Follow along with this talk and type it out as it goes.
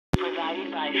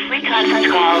provided by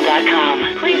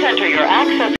freeconferencecall.com. Please enter your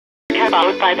access code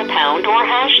followed by the pound or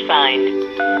hash sign.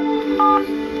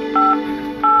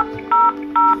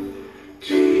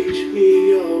 Teach me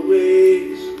your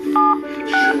ways,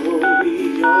 show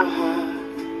me your heart.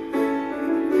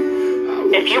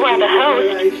 If you are the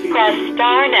host, press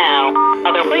star now.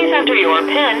 Other, please enter your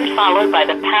PIN followed by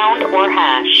the pound or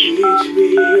hash. Teach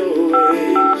me your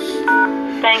ways.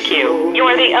 Thank you. You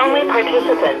are the only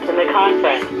participant in the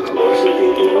conference. I want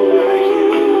to be more like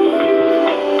you.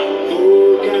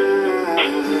 Oh God.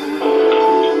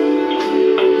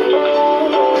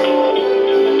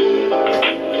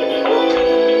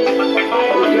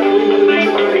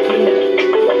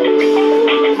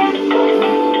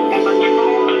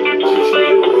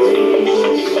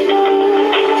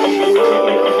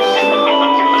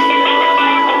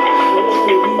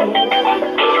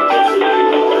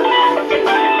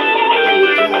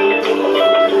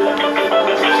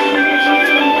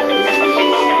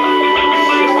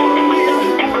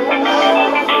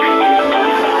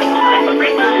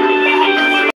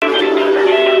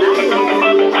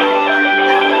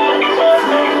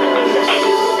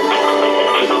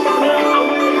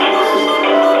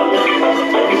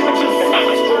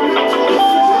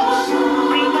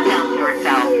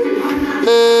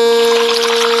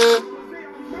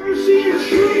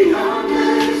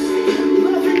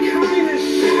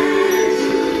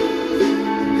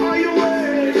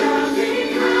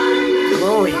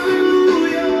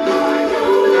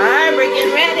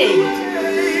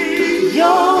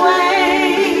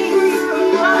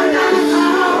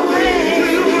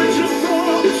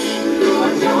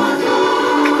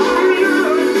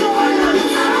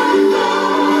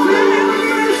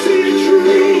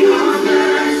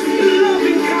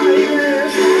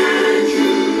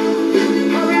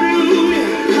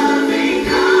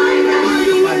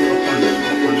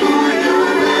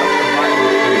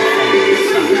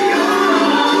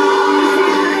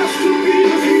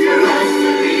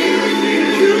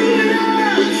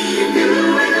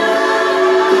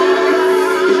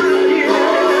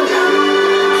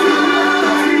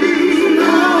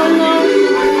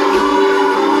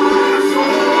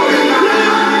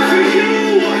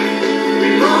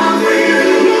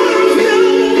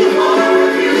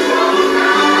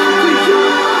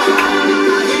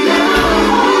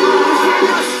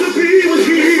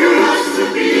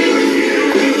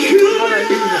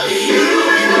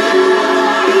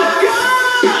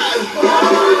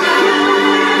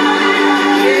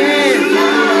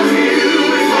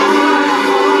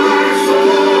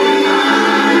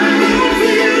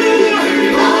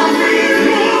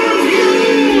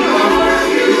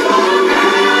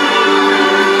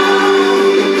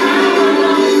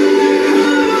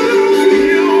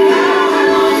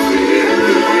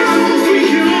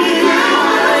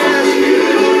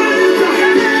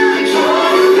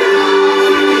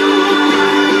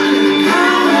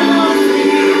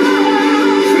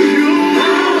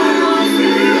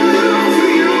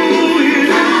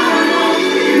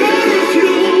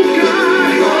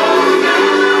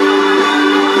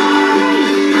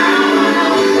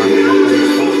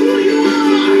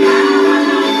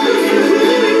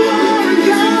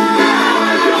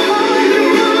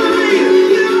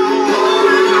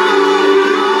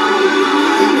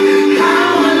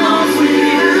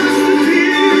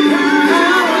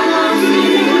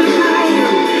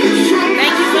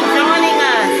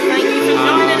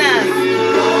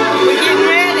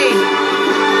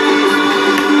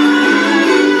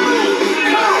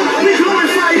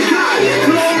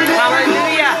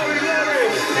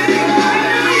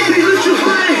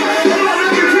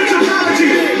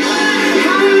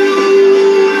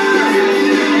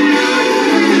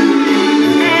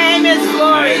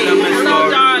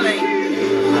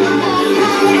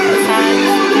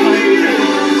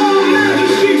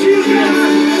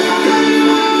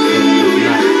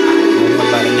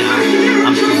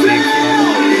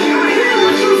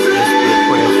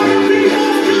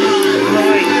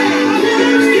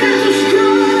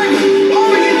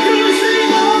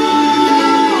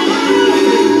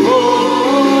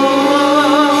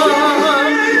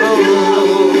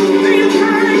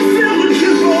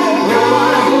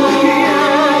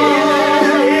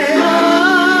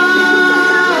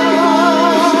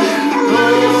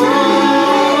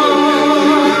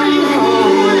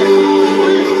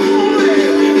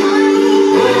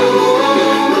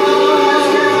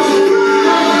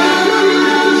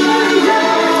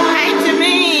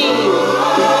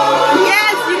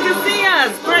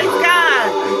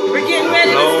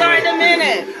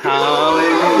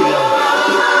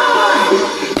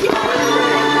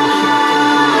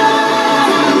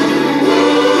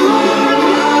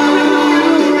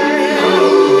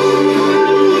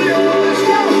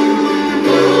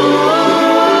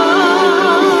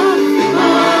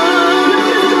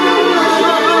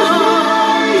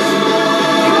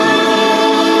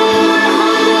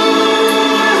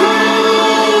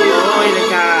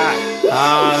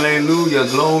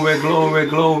 Hallelujah. Glory, glory,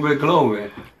 glory,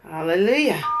 glory.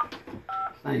 Hallelujah.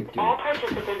 Thank you. All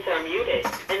participants are muted,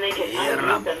 and they can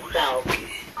unmute themselves.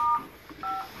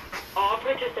 All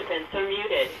participants are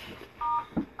muted.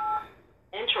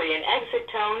 Entry and exit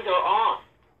tones are off.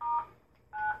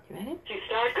 You ready? To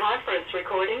start conference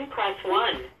recording, press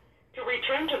 1. To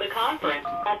return to the conference,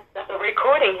 the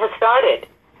recording has started.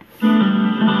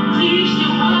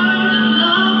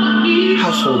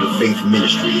 Household of Faith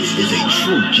Ministries is a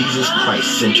true Jesus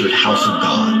Christ-centered house of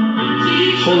God.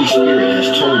 Holy Spirit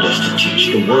has told us to teach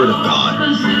the Word of God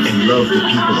and love the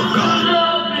people of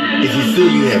God. If you feel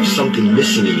you have something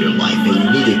missing in your life and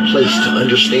you need a place to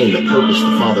understand the purpose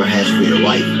the Father has for your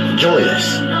life, join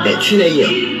us at 10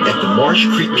 a.m. at the Marsh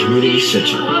Creek Community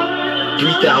Center,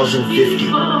 3050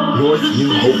 North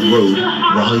New Hope Road,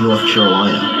 Raleigh, North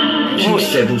Carolina,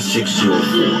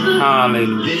 27604.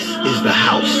 Hallelujah. This is the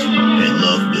house that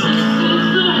love built.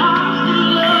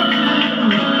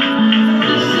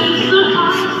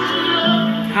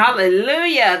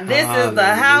 Hallelujah. This is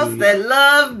the house that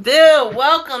love build.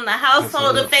 Welcome to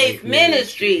Household of Faith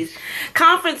Ministries.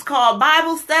 Conference call,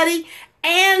 Bible study,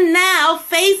 and now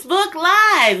Facebook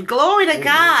Live. Glory to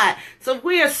God. So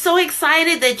we are so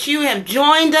excited that you have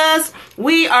joined us.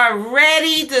 We are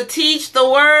ready to teach the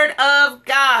Word of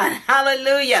God.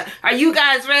 Hallelujah. Are you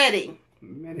guys ready?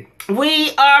 Ready.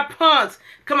 We are pumped.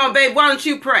 Come on, babe. Why don't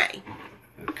you pray?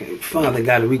 Okay, Father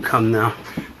God, we come now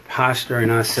posturing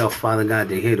ourselves, Father God,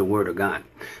 to hear the Word of God.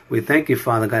 We thank you,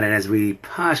 Father God, that as we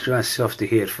posture ourselves to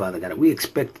hear it, Father God, we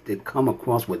expect it to come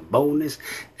across with boldness,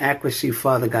 accuracy,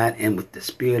 Father God, and with the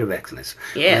spirit of excellence.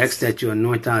 Yes. We ask that you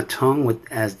anoint our tongue with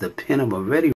as the pen of a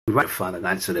ready writer, Father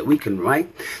God, so that we can write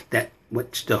that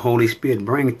which the Holy Spirit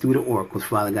brings through the oracles,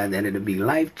 Father God, that it'll be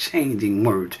life-changing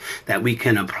words that we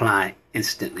can apply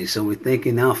instantly. So we thank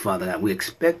you now, Father God. We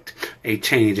expect a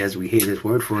change as we hear this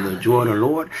word, for the joy of the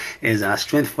Lord is our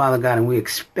strength, Father God, and we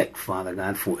expect, Father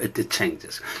God, for it to change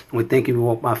us. And we thank you, we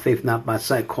walk by faith, not by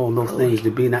sight, call those things to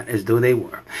be not as though they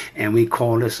were. And we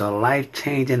call this a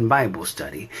life-changing Bible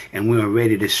study, and we are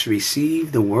ready to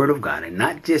receive the Word of God, and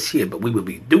not just hear, but we will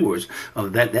be doers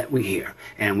of that we hear.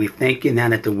 And we thank you now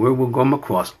that the Word will come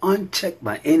across unchecked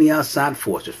by any outside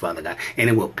forces, Father God, and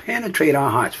it will penetrate our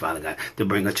hearts, Father God, to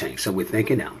bring a change. So we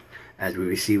thank you now as we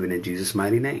receive it in Jesus'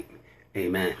 mighty name.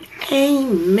 Amen.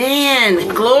 Amen.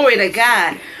 Glory to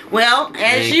God. Well,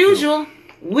 as usual,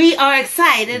 we are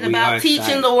excited about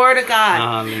teaching the Word of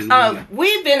God. Hallelujah.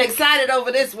 We've been excited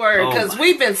over this Word because my.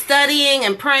 we've been studying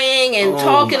and praying and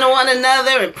talking to one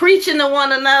another and preaching to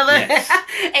one another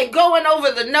and going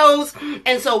over the notes.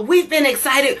 And so we've been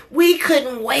excited. We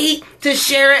couldn't wait to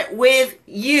share it with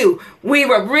you. We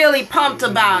were really pumped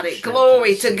about it.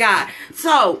 Glory to God.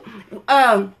 So,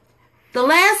 the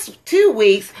last 2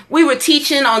 weeks, we were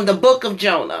teaching on the book of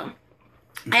Jonah.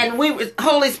 And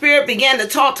Holy Spirit began to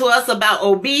talk to us about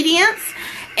obedience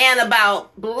and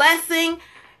about blessing.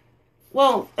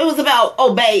 Well, it was about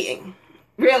obeying.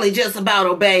 Really just about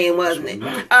obeying, wasn't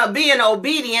it? Being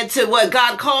obedient to what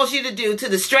God calls you to do, to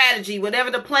the strategy,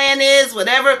 whatever the plan is,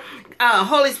 whatever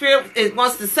Holy Spirit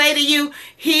wants to say to you,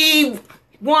 He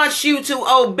wants you to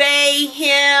obey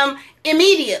Him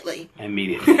immediately.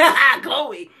 Immediately.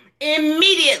 Glory.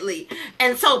 Immediately.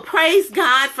 And so praise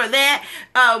God for that.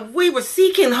 We were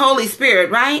seeking Holy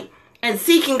Spirit, right? And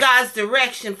seeking God's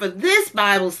direction for this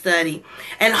Bible study.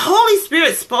 And Holy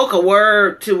Spirit spoke a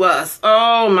word to us.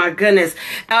 Oh my goodness.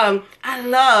 I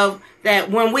love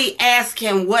that when we ask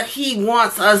Him what He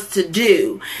wants us to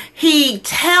do, He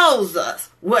tells us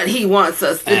what He wants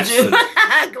us to do.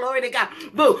 Glory to God.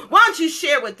 Boo, why don't you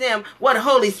share with them what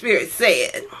Holy Spirit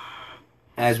said?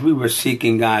 As we were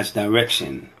seeking God's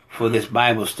direction for this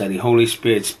Bible study, Holy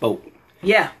Spirit spoke.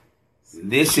 Yeah.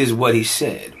 This is what He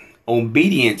said.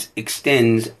 Obedience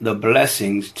extends the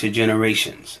blessings to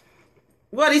generations.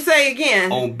 What'd He say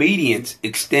again? Obedience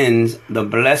extends the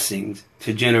blessings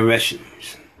to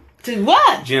generations. To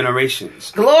what?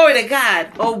 Generations. Glory to God.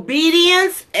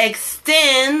 Obedience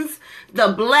extends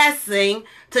the blessing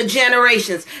to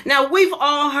generations. Now, we've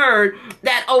all heard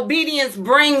that obedience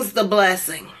brings the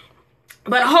blessing.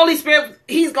 But Holy Spirit,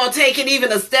 He's going to take it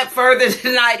even a step further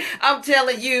tonight. I'm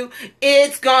telling you,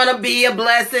 it's going to be a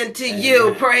blessing to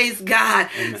you. Praise God.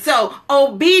 Amen. So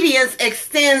obedience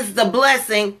extends the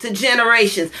blessing to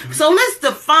generations. So let's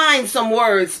define some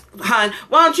words, hon.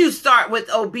 Why don't you start with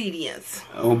obedience?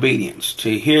 Obedience,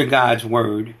 to hear God's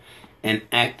word and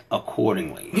act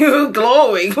accordingly.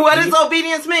 Glory. What does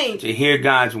obedience mean? To hear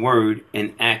God's word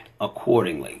and act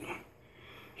accordingly.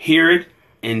 Hear it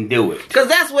and do it. Because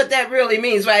that's what that really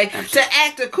means, right? Absolutely. To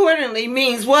act accordingly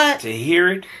means what? To hear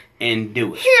it and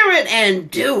do it. Hear it and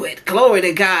do it. Glory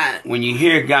to God. When you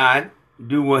hear God,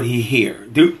 do what he hear.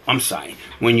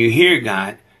 When you hear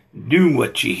God, do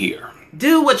what you hear.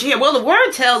 Do what you hear. Well, the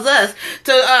word tells us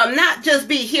to not just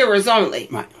be hearers only.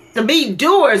 Right. To be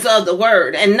doers of the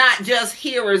word and not just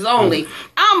hearers only.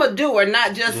 I'm a doer,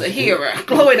 not just a hearer.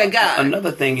 Glory to God.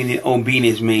 Another thing in the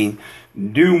obedience means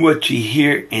do what you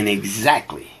hear and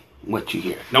exactly what you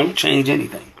hear. Don't change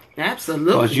anything.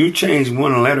 Absolutely. Because you change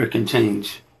one letter can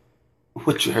change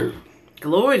what you heard.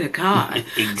 Glory to God.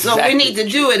 Exactly. So we need to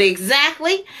do it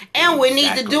exactly, and we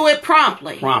need to do it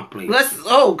promptly.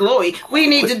 Glory. We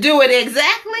need to do it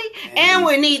exactly, and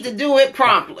we need to do it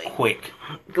promptly. Quick.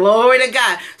 Glory to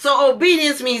God. So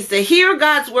obedience means to hear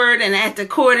God's word and act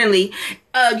accordingly.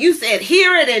 You said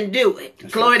hear it and do it.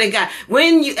 That's Glory to God.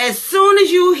 As soon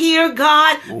as you hear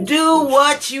God, do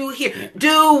what you hear. Yeah.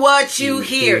 Do what you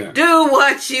hear. Do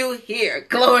what you hear.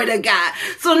 Glory to God.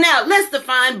 So now let's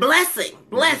define blessing.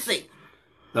 Blessing.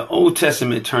 The Old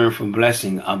Testament term for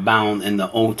blessing abound in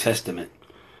the Old Testament,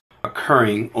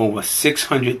 occurring over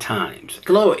 600 times.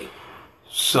 Glory.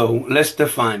 So let's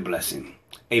define blessing.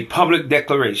 A public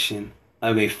declaration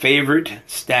of a favored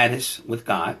status with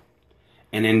God,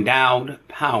 an endowed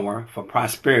power for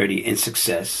prosperity and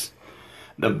success.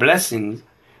 The blessing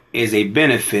is a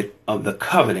benefit of the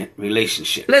covenant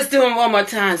relationship. Let's do it one more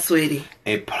time, sweetie.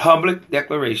 A public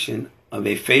declaration of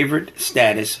a favored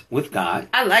status with God.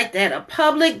 I like that. A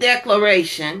public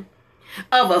declaration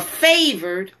of a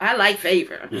favored, I like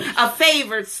favor, yes. A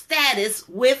favored status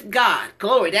with God.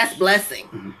 Glory, that's blessing.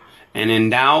 Mm-hmm. An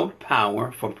endowed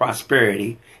power for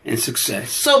prosperity and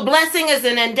success. So blessing is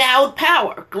an endowed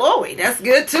power. Glory, that's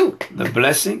good too. The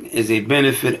blessing is a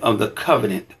benefit of the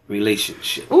covenant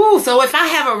relationship. Ooh, so if I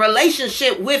have a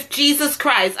relationship with Jesus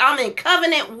Christ, I'm in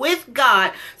covenant with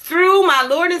God through my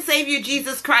Lord and Savior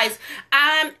Jesus Christ,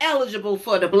 I'm eligible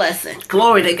for the blessing.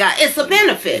 Glory to God. It's a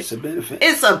benefit. It's a benefit.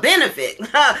 It's a benefit.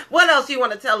 What else you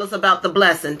want to tell us about the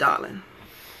blessing, darling?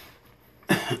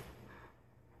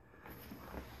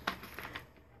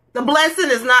 The blessing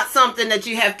is not something that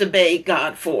you have to beg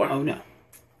God for. Oh, no.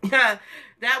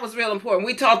 That was real important.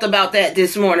 We talked about that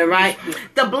this morning, right?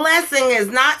 The blessing is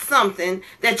not something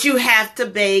that you have to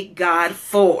beg God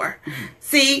for. Mm-hmm.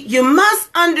 See, you must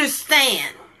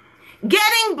understand,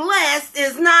 getting blessed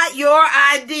is not your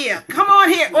idea. Come on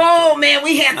here. Oh, man,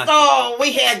 we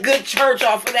had good church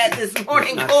off of that this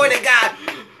morning. Glory to God.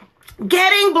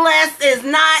 Getting blessed is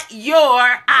not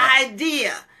your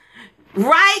idea.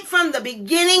 Right from the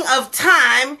beginning of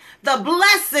time, the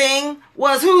blessing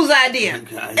was whose idea?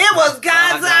 It was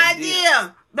God's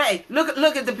idea. Babe,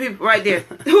 look at the people right there.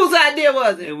 Whose idea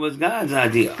was it? It was God's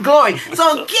idea. Glory.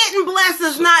 So getting blessed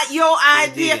is not your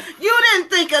idea. You didn't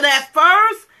think of that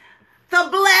first. The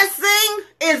blessing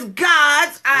is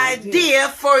God's idea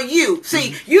for you.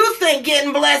 See, you think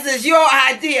getting blessed is your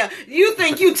idea. You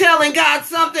think you telling God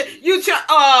something.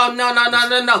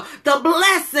 No. The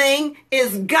blessing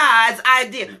is God's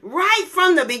idea. Right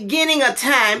from the beginning of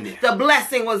time, the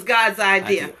blessing was God's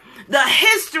idea. The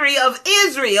history of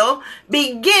Israel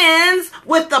begins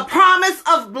with the promise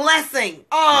of blessing.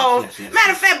 Yes.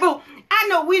 Matter of fact, boo, I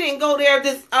know we didn't go there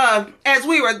as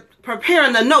we were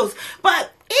preparing the notes,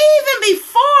 but even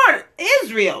before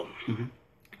Israel,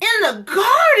 in the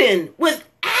garden with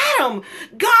Adam,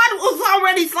 God was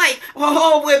already like,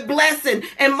 with blessing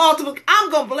and multiple. I'm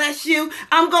going to bless you.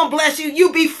 I'm going to bless you.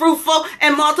 You be fruitful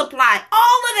and multiply.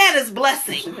 All of that is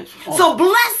blessing. So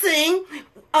blessing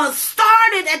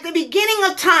started at the beginning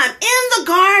of time. In the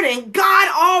garden, God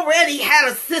already had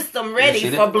a system ready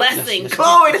for blessing.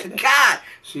 Glory to God.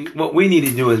 See, what we need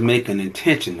to do is make an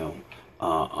intentional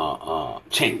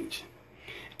change.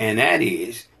 And that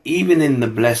is, even in the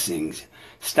blessings,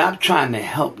 stop trying to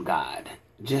help God.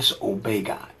 Just obey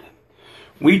God.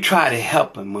 We try to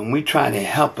help him. When we try to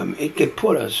help him, it could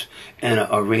put us in an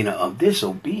arena of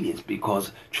disobedience,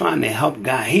 because trying to help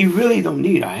God, he really don't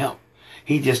need our help.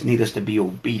 He just needs us to be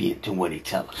obedient to what he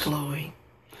tells us. Glory.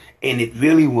 And it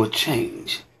really will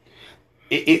change.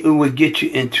 It will get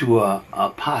you into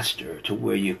a posture to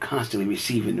where you're constantly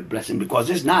receiving the blessing,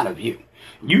 because it's not of you.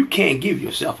 You can't give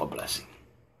yourself a blessing.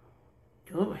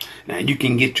 Glory. Now, you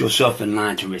can get yourself in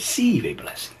line to receive a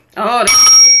blessing. Oh, that's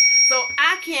good. So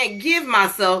I can't give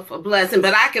myself a blessing,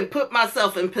 but I can put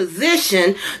myself in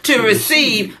position to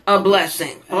receive a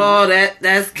blessing. Oh,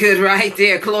 that's good right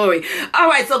there. Glory. All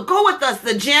right, so go with us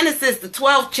to Genesis, the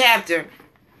 12th chapter.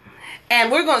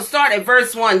 And we're going to start at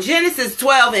verse 1. Genesis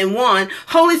 12:1.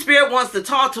 Holy Spirit wants to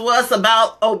talk to us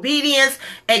about obedience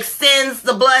extends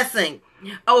the blessing.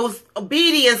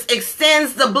 Obedience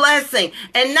extends the blessing,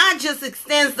 and not just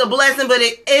extends the blessing, but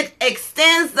it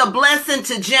extends the blessing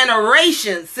to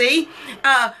generations. See,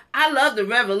 I love the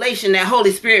revelation that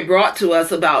Holy Spirit brought to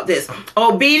us about this.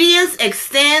 Obedience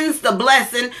extends the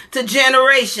blessing to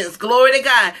generations. Glory to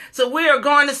God. So we are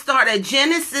going to start at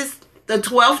Genesis, the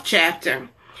 12th chapter,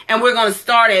 and we're going to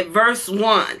start at verse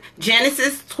 1.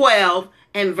 Genesis 12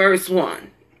 and verse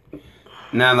 1.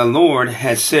 Now the Lord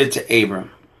had said to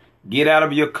Abram, get out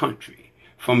of your country,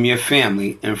 from your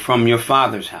family, and from your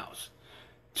father's house,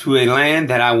 to a land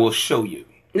that I will show you.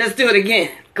 Let's do it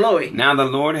again. Glory. Now the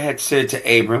Lord had said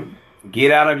to Abram,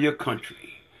 get out of your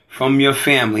country, from your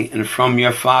family, and from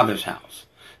your father's house,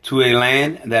 to a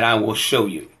land that I will show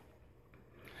you.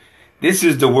 This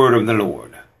is the word of the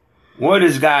Lord. What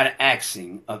is God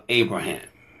asking of Abraham?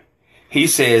 He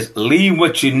says, leave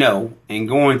what you know and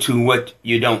go into what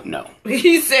you don't know.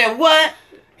 He said what?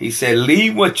 He said,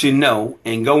 leave what you know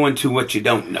and go into what you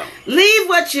don't know. Leave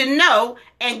what you know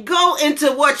and go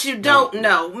into what you don't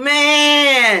know.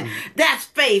 Man, that's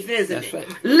faith, isn't it?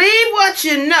 Faith. Leave what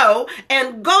you know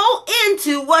and go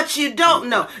into what you don't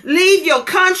know. Leave your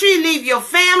country, leave your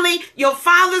family, your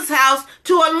father's house,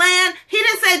 to a land. He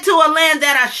didn't say to a land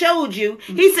that I showed you.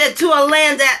 He said to a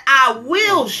land that I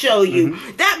will show you.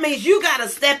 That means you got to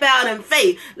step out in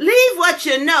faith. Leave what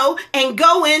you know and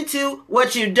go into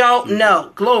what you don't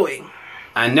know. Glory.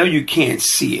 I know you can't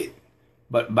see it,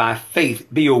 but by faith,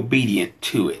 be obedient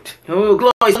to it. Oh,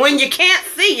 glory. When you can't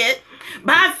see it,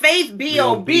 by faith, be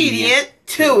obedient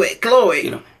to it. Glory.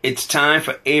 You know, it's time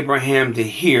for Abraham to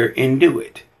hear and do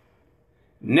it.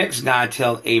 Next, God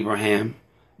tells Abraham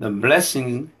the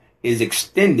blessing is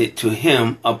extended to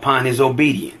him upon his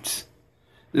obedience.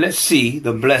 Let's see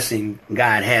the blessing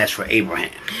God has for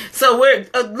Abraham. So we're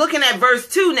looking at verse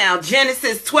 2 now,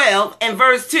 Genesis 12 and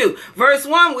verse 2. Verse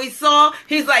 1, we saw,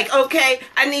 he's like, okay,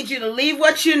 I need you to leave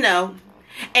what you know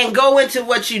and go into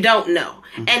what you don't know.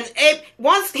 And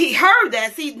once he heard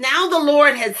that, see, now the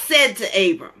Lord had said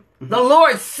to Abram. The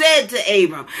Lord said to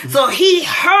Abram. So he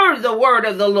heard the word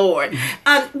of the Lord.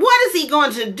 What is he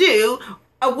going to do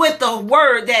with the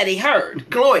word that he heard?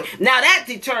 Glory. Now that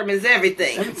determines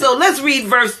everything. So let's read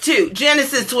verse 2.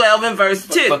 Genesis 12 and verse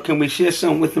 2. But can we share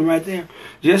something with them right there?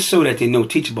 Just so that they know,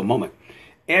 teachable moment.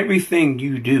 Everything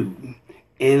you do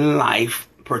in life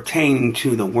pertaining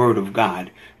to the word of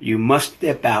God, you must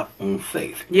step out on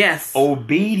faith. Yes.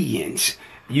 Obedience.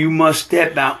 You must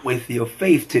step out with your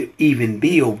faith to even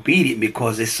be obedient,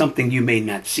 because it's something you may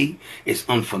not see. It's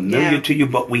unfamiliar to you,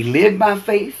 but we live by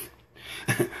faith.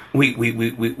 We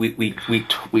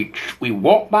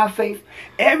walk by faith.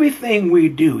 Everything we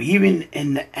do, even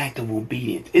in the act of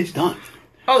obedience, it's done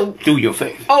through your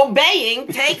faith. Obeying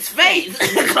takes faith.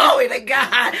 Glory to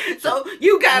God. So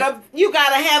you gotta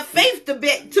have faith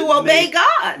to obey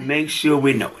God. Make sure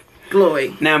we know it.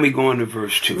 Glory. Now we go on to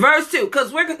verse 2. Verse 2,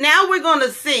 because we're going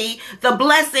to see the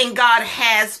blessing God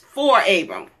has for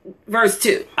Abram. Verse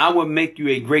 2. I will make you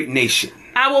a great nation.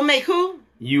 I will make who?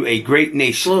 You a great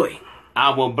nation. Glory. I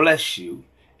will bless you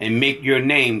and make your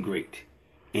name great,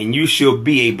 and you shall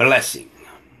be a blessing.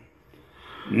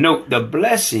 Note, the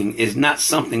blessing is not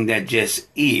something that just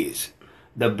is.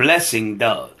 The blessing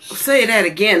does. Say that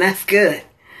again. That's good.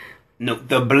 No,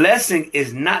 the blessing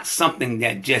is not something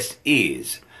that just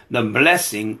is. The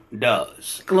blessing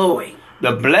does. Glory.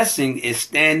 The blessing is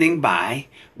standing by,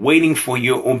 waiting for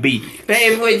your obedience.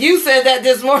 Baby, when you said that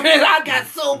this morning, I got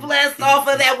so blessed off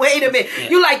of that. Wait a minute. Yeah.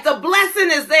 You like, the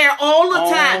blessing is there all the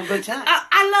time. All the time.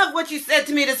 I love what you said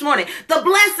to me this morning. The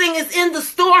blessing is in the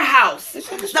storehouse. The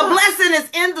blessing is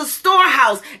in the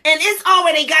storehouse. And it's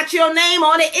already got your name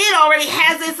on it. It already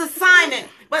has its assignment.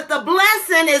 But the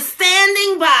blessing is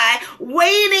standing by,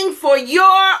 waiting for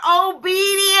your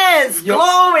obedience.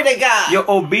 Glory to God.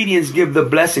 Your obedience give the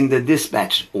blessing the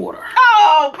dispatch order.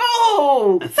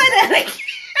 Oh, boo. Say that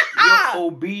again. Your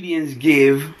obedience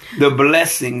give the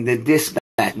blessing the dispatch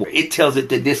order. It tells it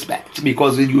to dispatch,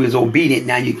 because you is obedient,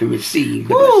 now you can receive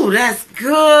the blessing. Ooh, that's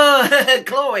good.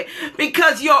 Glory.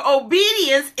 Because your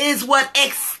obedience is what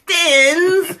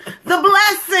extends the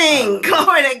blessing.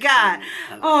 Glory to God.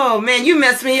 Oh man, you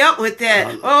messed me up with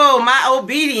that. Oh, my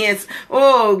obedience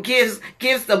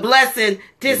gives the blessing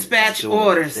dispatch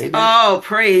orders. Oh,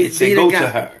 praise be to God. Go to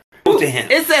her. Go to him.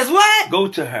 It says what? Go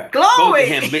to her. Glory. Go to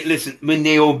him. But listen, when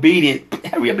they're obedient,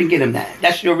 hurry up and get them that.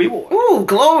 That's your reward. Ooh,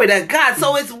 glory to God.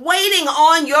 So it's waiting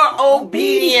on your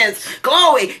obedience.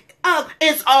 Glory.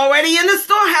 It's already in the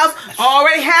storehouse,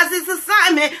 already has its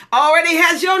assignment, already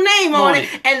has your name on it.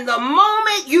 And the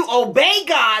moment you obey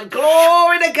God,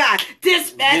 glory to God,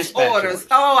 dispatch orders.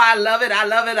 Oh, I love it. I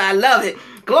love it. I love it.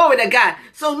 Glory to God.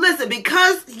 So listen,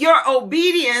 because your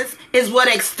obedience is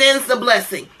what extends the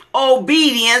blessing.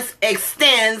 Obedience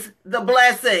extends the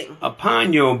blessing.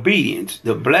 Upon your obedience,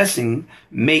 the blessing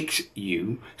makes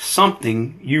you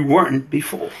something you weren't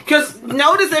before. Because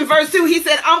notice in verse 2, he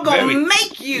said, I'm going to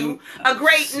make you a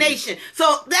great nation.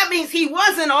 So that means he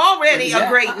wasn't already a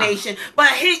great nation,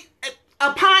 but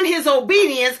upon his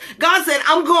obedience, God said,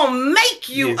 I'm going to make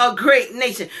you a great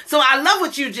nation. So I love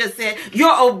what you just said.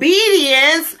 Your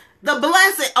obedience, the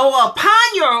blessing, upon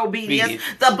your obedience,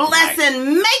 the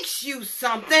blessing makes you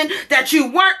something that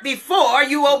you weren't before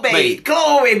you obeyed.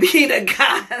 Glory be to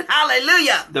God.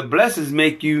 Hallelujah. The blessings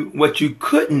make you what you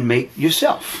couldn't make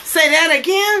yourself. Say that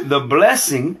again. The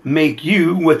blessing make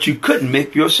you what you couldn't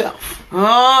make yourself.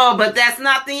 Oh, but that's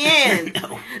not the end.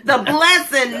 No. The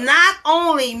blessing not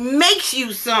only makes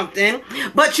you something,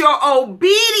 but your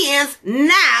obedience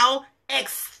now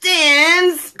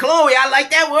extends, glory, I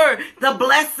like that word, the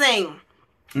blessing.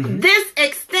 This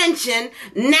extension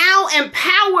now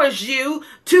empowers you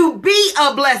to be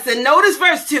a blessing. Notice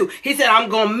verse 2. He said, I'm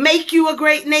going to make you a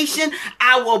great nation.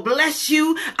 I will bless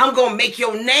you. I'm going to make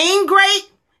your name great.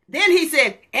 Then he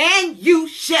said, and you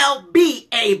shall be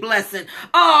a blessing.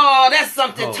 Oh, that's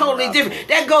something totally different.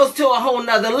 That goes to a whole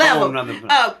nother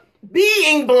level.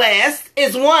 Being blessed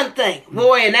is one thing.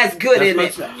 Boy, and that's good, isn't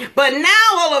it? But now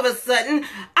all of a sudden,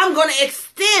 I'm going to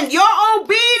extend. Your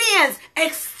obedience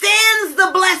extends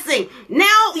the blessing.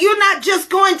 Now you're not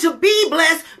just going to be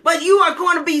blessed, but you are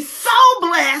going to be so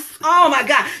blessed. Oh my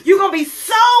God. You're going to be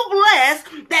so blessed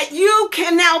that you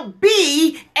can now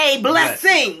be a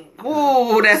blessing.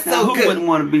 Ooh, that's now, so good. Who wouldn't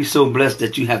want to be so blessed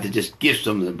that you have to just give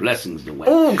some of the blessings away?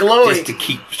 Ooh, glory. Just to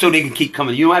keep, so they can keep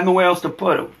coming. You don't have nowhere else to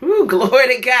put them. Ooh,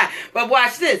 glory to God. But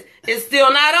watch this. It's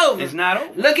still not over. It's not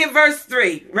over. Look at verse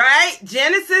 3, right?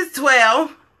 Genesis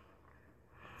 12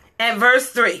 and verse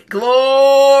 3.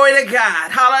 Glory to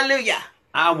God. Hallelujah.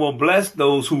 I will bless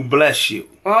those who bless you.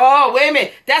 Oh, wait a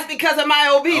minute. That's because of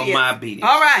my obedience. Of my obedience.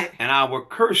 All right. And I will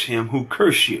curse him who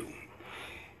curse you.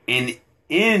 And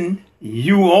in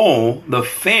you all the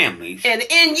families. And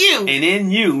in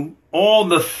you. All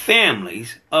the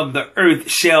families of the earth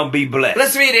shall be blessed.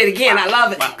 Let's read it again. I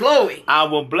love it. Wow. Glory. I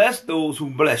will bless those who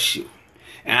bless you.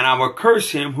 And I will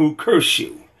curse him who curse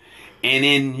you. And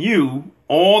in you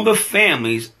all the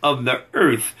families of the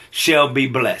earth shall be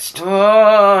blessed.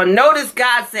 Oh, notice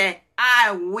God said,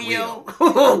 I will.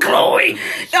 Glory.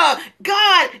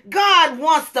 God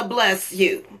wants to bless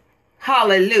you.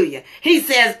 Hallelujah. He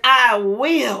says, I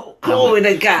will. Glory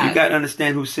to God. You got to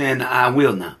understand who's saying I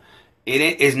will now.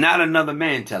 It's not another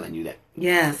man telling you that.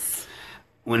 Yes.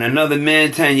 When another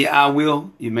man telling you I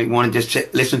will, you may want to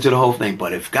just listen to the whole thing.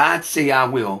 But if God say I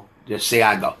will, just say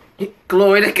I go.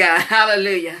 Glory to God.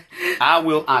 Hallelujah. I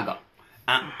will, I go.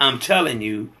 I'm telling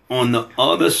you, on the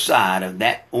other side of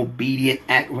that obedient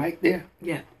act right there,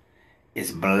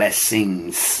 is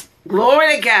blessings.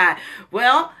 Glory to God.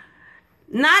 Well,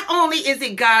 not only is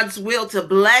it God's will to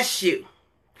bless you,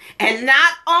 and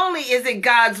not only is it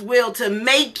God's will to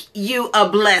make you a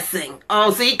blessing.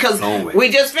 Oh, see, because we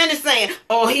just finished saying,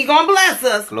 he going to bless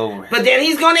us. Glory. But then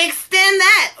he's going to extend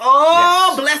that.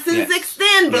 Oh, blessings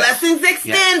extend, blessings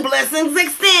extend, blessings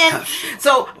extend.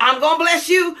 So I'm going to bless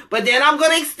you, but then I'm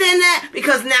going to extend that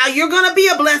because now you're going to be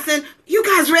a blessing. You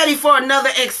guys ready for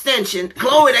another extension?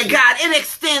 Glory to God. It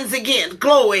extends again.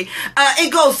 Glory.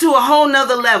 It goes to a whole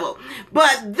nother level.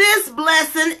 But this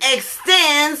blessing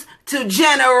extends to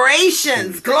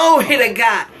generations. Glory to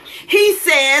God. He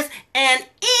says, and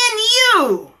in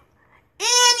you,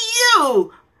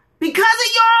 because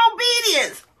of your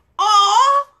obedience,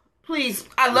 please,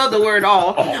 I love the word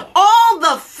all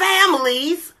the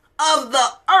families of the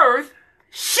earth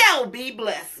shall be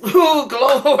blessed. Ooh,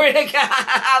 glory to God.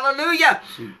 Hallelujah.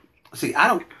 See,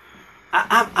 I'm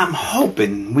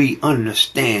hoping we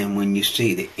understand when you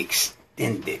see the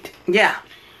extended. Yeah.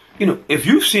 You know, if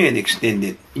you see an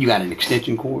extended, you got an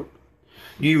extension cord.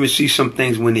 You even see some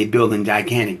things when they build in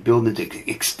gigantic buildings, it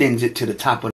extends it to the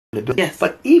top of the building. Yes.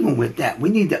 But even with that, we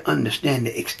need to understand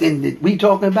the extended we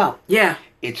talking about. Yeah.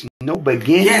 It's no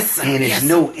beginning and it's yes.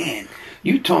 no end.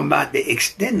 You talking about the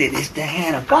extended is the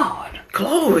hand of God.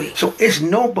 Glory. So it's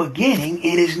no beginning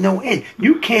and it's no end.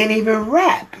 You can't even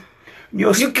wrap. We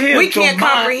can't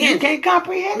comprehend. You can't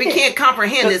comprehend. We can't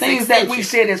comprehend the this things extension. that we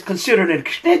said is considered an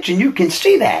extension. You can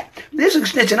see that. This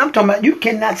extension I'm talking about, you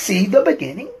cannot see the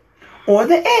beginning or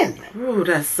the end. Ooh,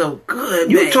 that's so good.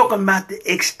 You're talking about the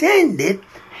extended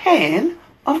hand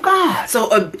of God.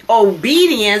 So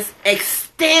obedience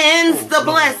extends the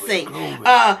blessing.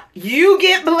 You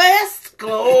get blessed.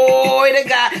 Glory to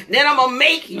God. Then I'm going to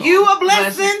make you a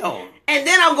blessing. And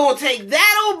then I'm going to take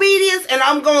that obedience and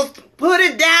I'm going to put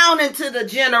it down into the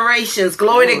generations.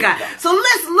 Glory to God. So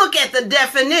let's look at the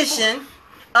definition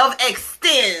of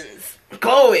extends.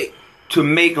 Glory. To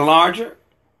make larger,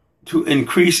 to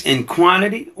increase in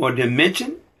quantity or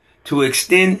dimension, to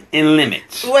extend in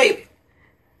limits. Wait.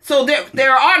 So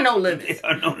there are no limits.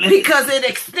 There are no limits. Because it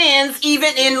extends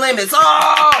even in limits.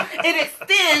 Oh, it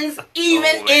extends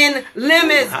even in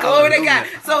limits. Glory to God.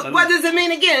 So what does it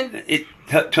mean again?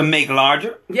 To make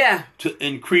larger. Yeah. To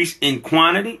increase in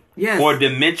quantity. Yes. Or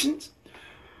dimensions.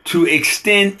 To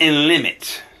extend in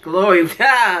limits. Glory to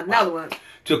God. Another one.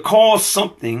 To cause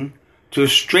something to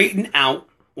straighten out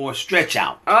or stretch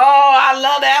out. Oh, I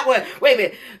love that one. Wait a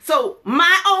minute. So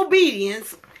my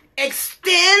obedience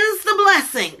extends the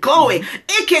blessing. Glory.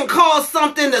 It can cause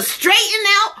something to straighten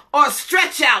out or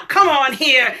stretch out. Come on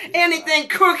here. Anything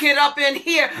crooked up in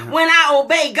here. When I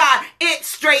obey God, it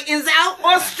straightens out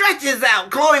or stretches out.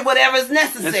 Glory, whatever is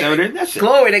necessary. That's it.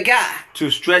 Glory to God.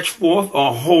 To stretch forth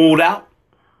or hold out.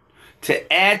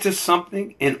 To add to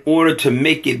something in order to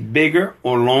make it bigger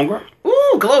or longer.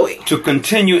 Ooh, glory. To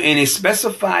continue in a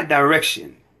specified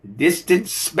direction,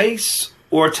 distance, space,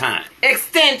 or time.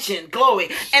 Extension, glory.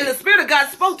 And the Spirit of God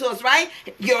spoke to us, right?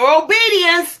 Your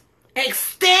obedience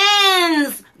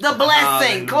extends the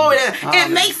blessing. Glory to God.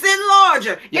 It makes it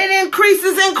larger. Yes. It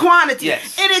increases in quantity.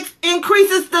 Yes. It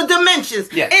increases the dimensions.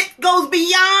 Yes. It goes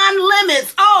beyond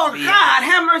limits. Oh, Beyond. God,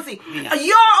 have mercy. Beyond.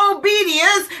 Your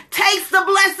obedience takes the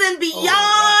blessing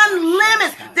beyond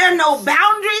limits. There are no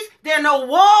boundaries. There are no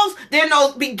walls. There's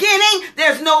no beginning.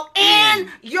 There's no end.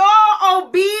 Your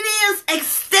obedience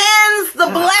extends the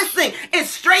blessing. It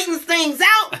straightens things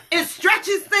out. It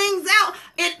stretches things out.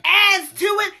 It adds to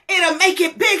it. It'll make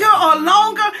it bigger or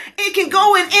longer. It can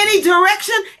go in any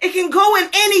direction. It can go in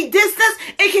any distance.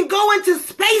 It can go into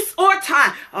space or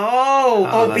time.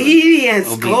 Oh,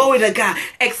 obedience. Glory to God.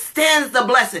 Extends the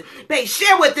blessing. Babe,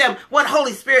 share with them what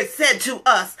Holy Spirit said to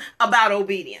us about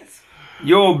obedience.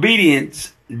 Your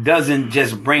obedience doesn't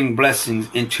just bring blessings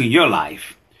into your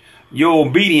life. Your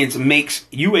obedience makes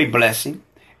you a blessing.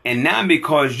 And now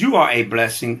because you are a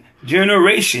blessing,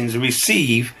 generations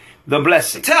receive the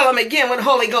blessing. Tell them again what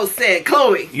Holy Ghost said.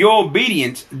 Chloe. Your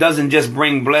obedience doesn't just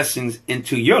bring blessings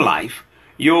into your life.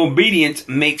 Your obedience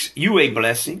makes you a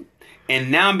blessing.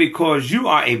 And now because you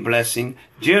are a blessing,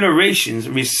 generations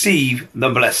receive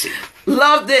the blessing.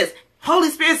 Love this. Holy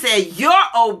Spirit said your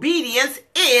obedience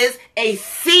is a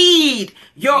seed.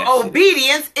 Your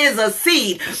obedience is a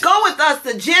seed. Go with us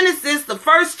to Genesis, the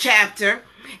 1st chapter.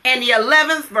 And the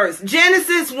 11th verse.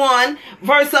 Genesis 1,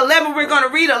 verse 11. We're going to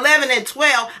read 11 and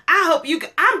 12. I hope you can.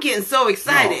 I'm getting so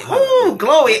excited. Ooh,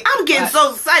 glory. I'm getting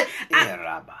so excited.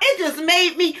 It just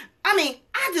made me,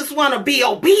 I just want to be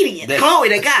obedient. Glory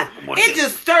to God. It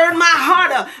just stirred my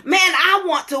heart up. Man, I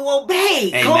want to obey.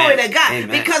 Amen. Glory to God.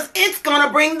 Amen. Because it's going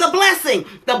to bring the blessing.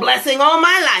 The blessing on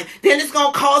my life. Then it's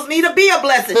going to cause me to be a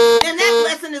blessing. Then that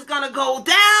blessing is going to go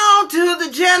down to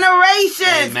the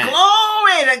generations. Amen.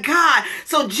 Glory to God.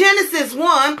 So Genesis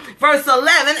 1, verse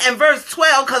 11 and verse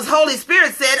 12, because Holy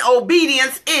Spirit said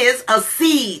obedience is a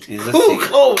seed. Ooh,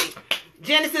 glory.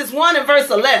 Genesis 1 and verse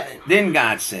 11. Then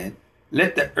God said,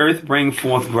 let the earth bring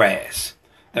forth grass,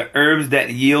 the herbs that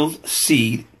yield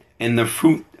seed, and the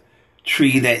fruit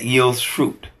tree that yields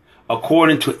fruit,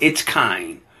 according to its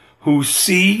kind, whose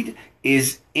seed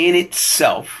is in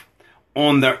itself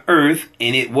on the earth,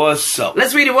 and it was so.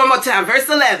 Let's read it one more time. Verse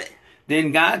 11.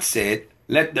 Then God said,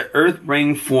 let the earth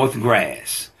bring forth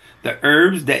grass, the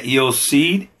herbs that yield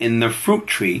seed, and the fruit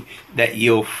tree that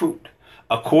yield fruit,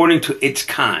 according to its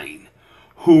kind,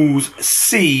 whose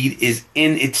seed is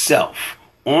in itself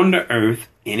on the earth,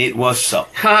 and it was so.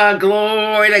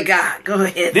 Glory to God. Go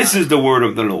ahead. This is the word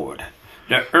of the Lord.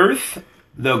 The earth,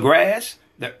 the grass,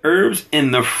 the herbs,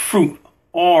 and the fruit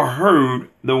all heard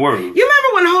the word. You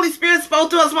remember when the Holy Spirit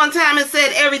spoke to us one time and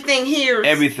said everything hears?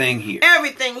 Everything hears.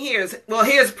 Everything hears. Well,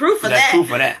 here's proof of That's that.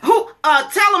 proof of that. Who?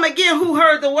 Tell them again who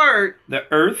heard the word. The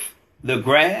earth, the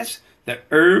grass, the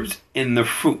herbs, and the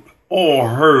fruit all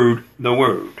heard the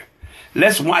word.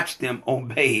 Let's watch them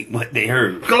obey what they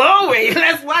heard. Glory.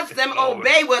 Let's watch them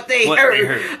obey what they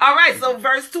heard. All right, so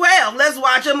verse 12. Let's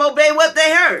watch them obey what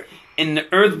they heard. And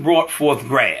the earth brought forth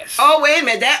grass. Oh, wait a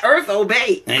minute. That earth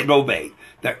obeyed. And it obeyed.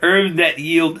 The herbs that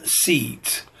yield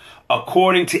seeds,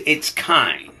 according to its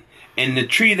kind, and the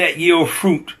tree that yield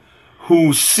fruit,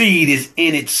 whose seed is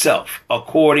in itself,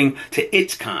 according to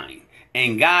its kind.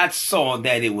 And God saw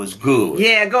that it was good.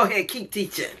 Yeah, go ahead. Keep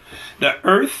teaching. The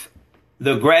earth,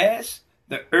 the grass,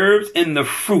 the herbs, and the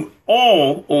fruit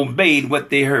all obeyed what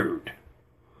they heard.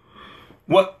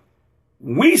 What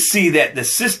we see that the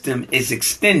system is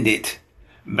extended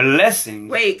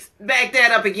blessings. Wait, back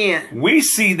that up again. We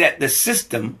see that the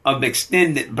system of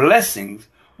extended blessings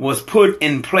was put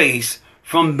in place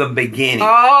from the beginning.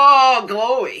 Oh,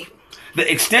 glory.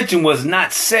 The extension was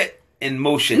not set in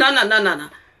motion. No.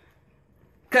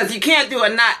 Because you can't do a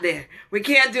not there. We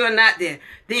can't do a not there.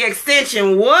 The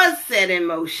extension was set in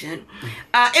motion.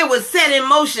 It was set in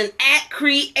motion at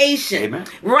creation. Amen.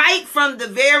 Right from the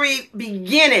very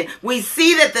beginning. We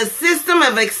see that the system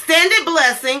of extended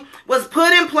blessing was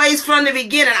put in place from the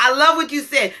beginning. I love what you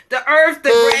said. The earth, the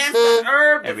grass, the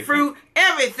herb, the fruit,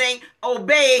 everything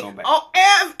obeyed.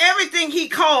 Everything he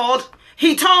called,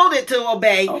 he told it to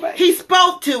obey. He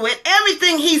spoke to it.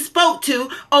 Everything he spoke to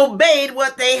obeyed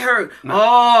what they heard. No.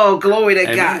 Oh, glory to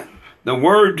God. The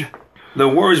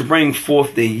words bring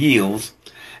forth the yields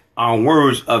are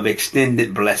words of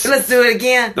extended blessing. Let's do it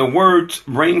again. The words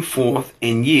bring forth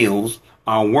and yields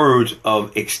are words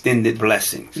of extended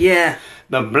blessings. Yeah.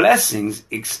 The blessings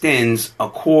extends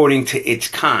according to its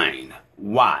kind.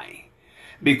 Why?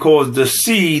 Because the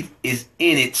seed is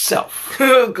in itself.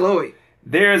 Glory.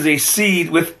 There's a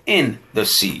seed within the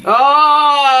seed.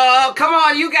 Oh, come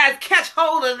on, you guys catch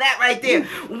hold of that right there.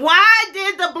 Why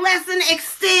did the blessing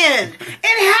extend? It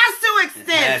has to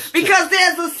extend because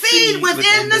there's a seed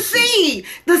within the seed.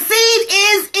 The seed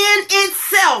is in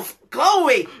itself.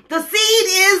 Glory. The seed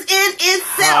is in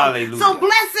itself. Hallelujah. So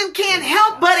blessing can't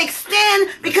help but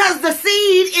extend because the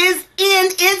seed is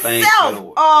in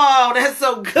itself. Oh, that's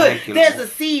so good. There's a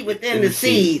seed within the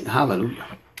seed. Hallelujah.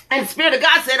 And the Spirit of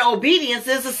God said obedience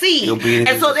is a seed.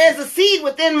 And so there's a seed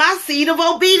within my seed of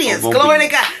obedience. Glory to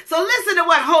God. So listen to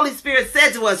what Holy Spirit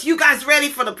said to us. You guys ready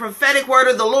for the prophetic word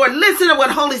of the Lord? Listen to what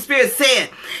Holy Spirit said.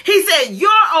 He said, your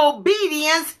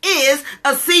obedience is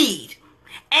a seed.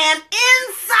 And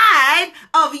inside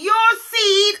of your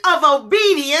seed of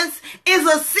obedience is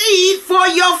a seed for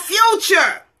your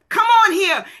future. Come on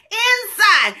here.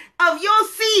 Inside of your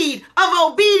seed of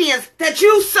obedience that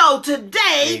you sow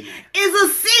today is a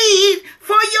seed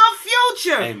for your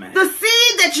future. Amen. The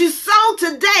seed that you sow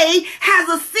today has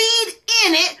a seed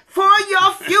in it for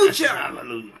your future.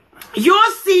 Hallelujah.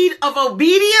 Your seed of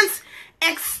obedience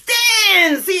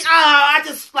extends. See, I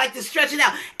just like to stretch it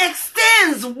out.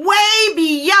 Extends way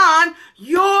beyond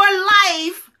your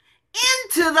life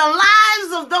into the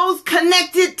lives of those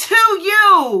connected to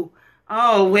you.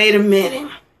 Oh, wait a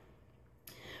minute.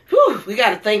 Whew, we got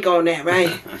to think on that,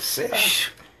 right?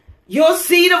 Your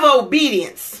seed of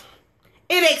obedience,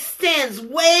 it extends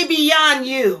way beyond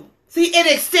you. See, it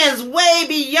extends way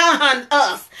beyond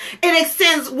us. It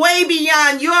extends way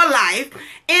beyond your life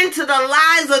into the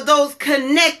lives of those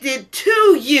connected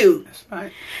to you. That's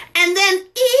right. And then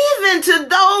even to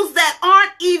those that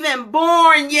aren't even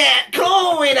born yet.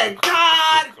 Glory to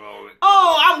God.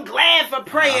 Oh, I'm glad for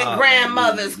praying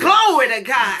grandmothers. Glory to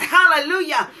God.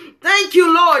 Hallelujah. Thank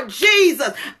you, Lord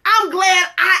Jesus. I'm glad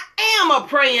I am a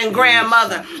praying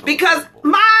grandmother because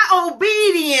my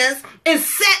obedience is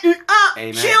setting up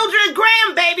children,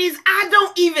 grandbabies I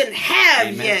don't even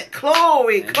have yet.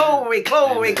 Glory, glory,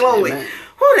 glory, glory.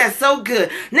 Whew, that's so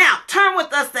good. Now, turn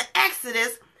with us to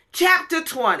Exodus chapter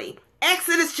 20.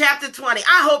 Exodus chapter 20.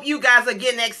 I hope you guys are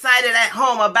getting excited at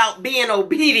home about being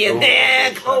obedient.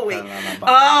 Glory. Oh,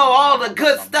 all the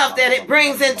good stuff that it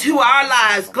brings into our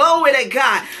lives. Glory to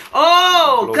God.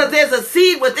 Oh, because there's a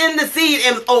seed within the seed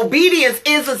and obedience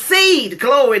is a seed.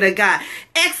 Glory to God.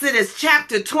 Exodus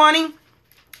chapter 20.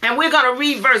 And we're going to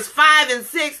read verse 5 and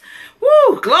 6.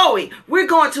 Woo, glory. We're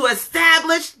going to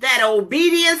establish that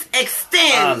obedience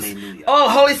extends. Hallelujah. Oh,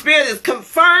 Holy Spirit is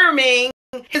confirming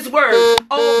His word.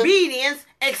 Obedience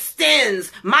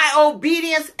extends. My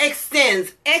obedience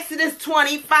extends. Exodus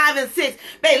 25 and 6.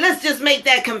 Babe, let's just make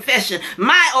that confession.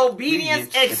 My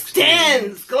obedience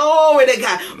extends. Glory to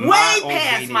God. Way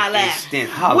past my life.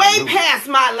 Way past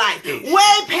my life.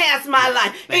 Way past my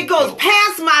life. It goes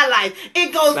past my life.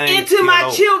 It goes into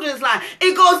my children's life.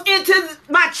 It goes into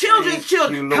my children's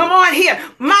children. Come on here.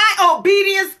 My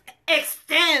obedience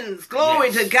extends.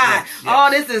 Glory to God. Oh,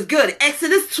 this is good.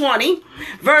 Exodus 20,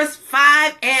 verse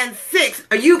 5 and 6.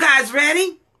 Are you guys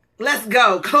ready? Let's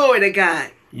go. Glory to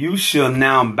God. You shall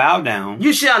now bow down.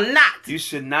 You shall not. You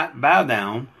should not bow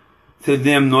down to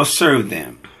them nor serve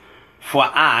them. For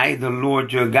I, the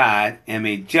Lord your God, am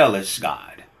a jealous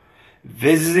God,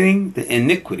 visiting the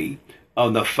iniquity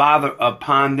of the father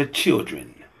upon the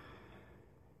children,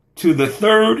 to the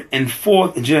third and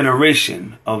fourth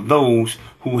generation of those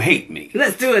who hate me.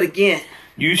 Let's do it again.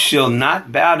 You shall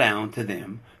not bow down to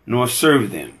them, nor serve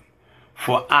them.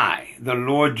 For I, the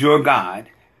Lord your God,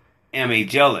 am a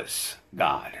jealous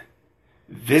God,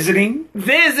 visiting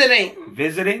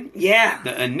yeah,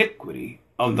 the iniquity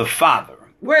of the father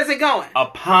Where's it going?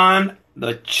 Upon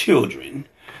the children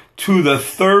to the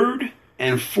third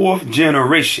and fourth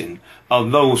generation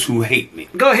of those who hate me.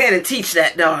 Go ahead and teach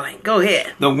that, darling. Go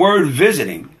ahead. The word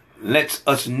visiting lets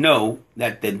us know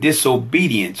that the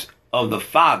disobedience of the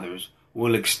fathers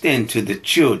will extend to the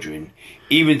children,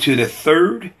 even to the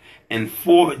third and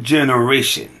fourth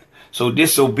generation. So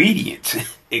disobedience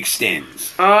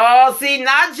extends. Oh, see,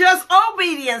 not just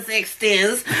obedience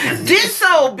extends.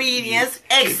 Disobedience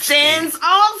extends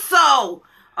also.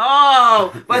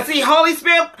 Oh, but see, Holy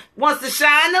Spirit wants to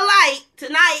shine the light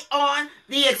tonight on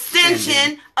the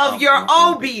extension of your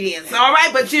obedience. All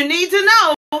right, but you need to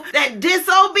know that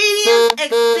disobedience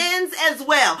extends as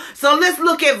well. So let's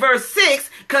look at verse 6,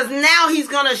 because now he's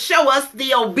going to show us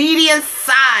the obedience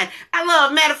side. I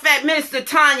love, matter of fact, Minister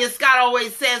Tanya Scott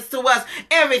always says to us,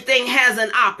 everything has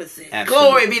an opposite. Absolutely.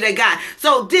 Glory be to God.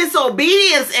 So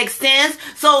disobedience extends.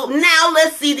 So now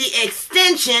let's see the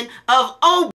extension of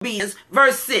obedience.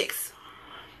 Verse 6.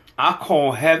 I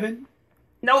call heaven,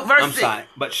 No, verse 6.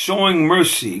 but showing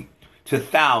mercy to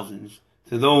thousands,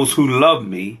 to those who love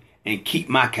me and keep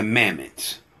my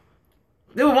commandments.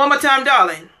 Do it one more time,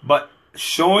 darling. But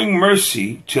showing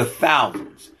mercy to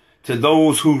thousands, to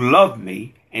those who love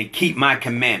me and keep my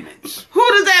commandments. Who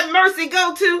does that mercy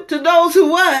go to? To those who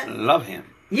what? Love him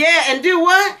Yeah, and do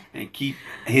what? and keep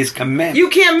his commandments. You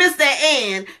can't miss that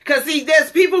and, because see,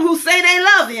 there's people who say they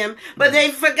love him, but they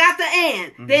forgot the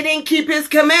and. They didn't keep his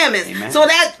commandments. Amen. So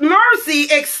that mercy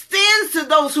extends to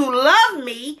those who love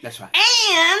me. That's right.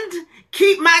 And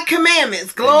keep my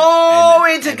commandments.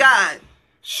 Glory Amen. to Amen. God.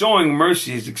 Showing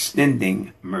mercy is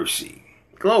extending mercy.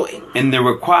 Glory. And the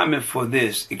requirement for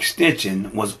this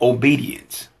extension was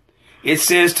obedience. It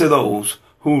says to those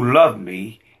who love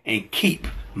me and keep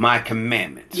my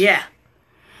commandments. Yeah.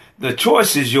 The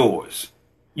choice is yours.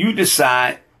 You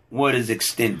decide what is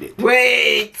extended.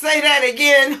 Wait, say that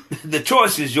again. The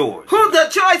choice is yours. Who the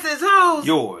choice is whose?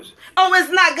 Yours. Oh,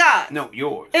 it's not God. No,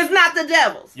 yours. It's not the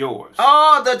devil's. Yours.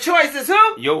 Oh, the choice is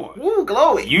who? Yours. Ooh,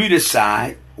 glory. You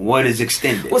decide what is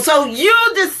extended. Well, so you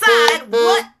decide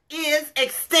what is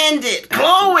extended.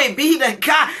 Glory be to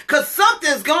God. Because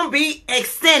something's going to be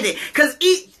extended. Because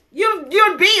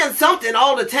you're being something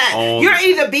all the time. You're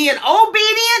either being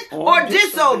obedient or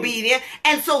disobedient.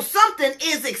 And so something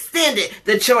is extended.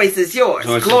 The choice is yours.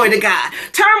 Glory to God.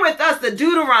 Turn with us to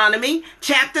Deuteronomy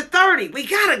chapter 30. We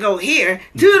got to go here.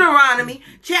 Deuteronomy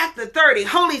chapter 30.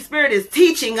 Holy Spirit is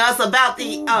teaching us about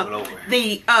the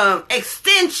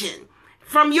extension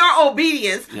from your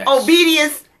obedience. Yes.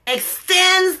 Obedience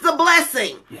extends the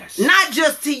blessing, Yes. not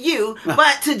just to you,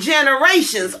 but to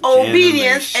generations.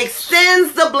 Obedience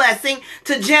extends the blessing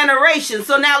to generations.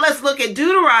 So now let's look at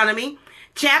Deuteronomy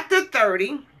chapter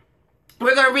 30.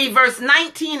 We're going to read verse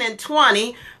 19 and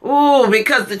 20. Ooh,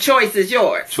 because the choice is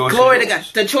yours. Glory to God.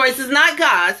 The choice is not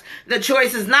God's. The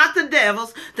choice is not the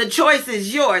devil's. The choice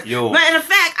is yours. But in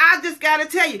fact, I just got to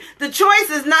tell you, the choice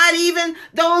is not even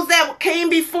those that came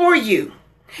before you.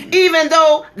 Even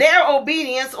though their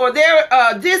obedience or their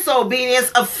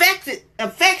disobedience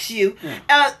affects you,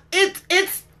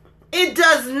 it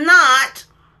does not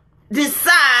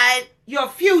decide your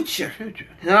future.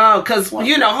 Oh, because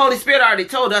Holy Spirit already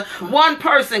told us one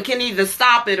person can either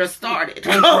stop it or start it.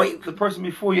 The person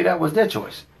before you, that was their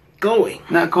choice. Going.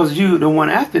 Not because you the one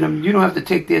after them. You don't have to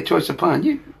take their choice upon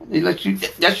you. That's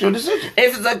your decision.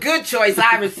 If it's a good choice,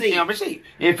 I receive. I receive.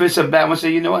 If it's a bad one,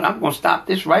 say, you know what, I'm going to stop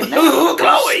this right now.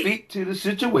 Glory. Speak to the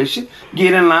situation.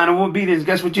 Get in line of obedience.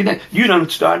 Guess what you did? You done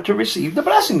started to receive the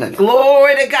blessing of it.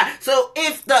 Glory to God. So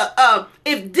if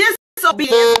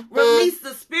disobedience release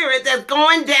the spirit that's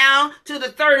going down to the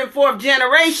third and fourth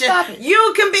generation,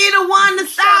 you can be the one to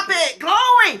stop it.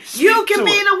 Glory. You can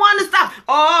be the one to stop.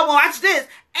 Oh, watch this.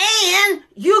 And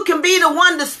you can be the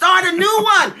one to start a new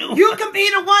one. You can be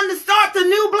the one to start the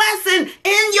new blessing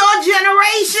in your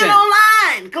generational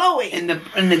line. Glory. And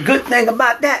the good thing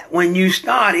about that, when you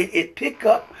start it pick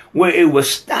up where it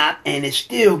was stopped, and it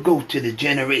still go to the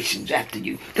generations after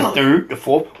you. The third, the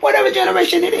fourth, whatever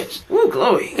generation it is. Ooh,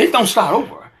 glory. It don't start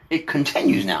over. It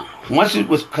continues now. Once it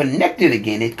was connected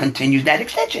again, it continues that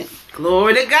extension.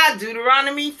 Glory to God.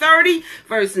 Deuteronomy 30,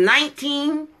 verse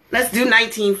 19. Let's do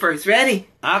 19 first. Ready?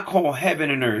 I call heaven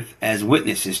and earth as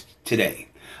witnesses today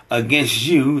against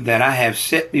you that I have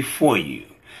set before you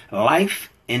life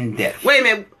and death. Wait a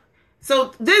minute.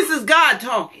 So this is God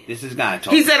talking. This is God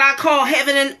talking. He said, I call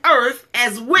heaven and earth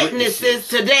as witnesses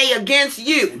today against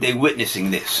you. They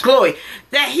witnessing this. Glory.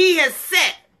 That he has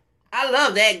set. I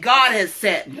love that. God has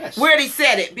set. Yes. Where did he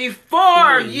set it?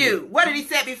 Before you. What did he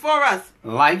set before us?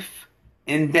 Life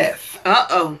and death.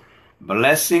 Uh-oh.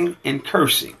 Blessing and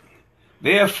cursing.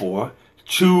 Therefore,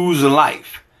 choose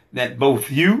life, that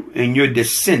both you and your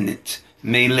descendants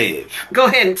may live. Go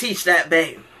ahead and teach that,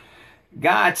 babe.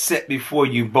 God set before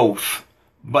you both,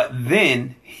 but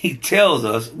then he tells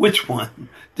us which one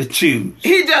to choose.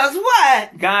 He does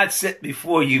what? God set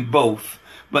before you both,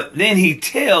 but then he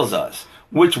tells us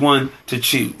which one to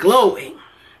choose. Glory.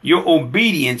 Your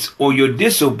obedience or your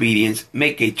disobedience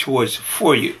make a choice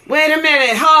for you. Wait a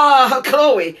minute. Oh,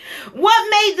 Chloe.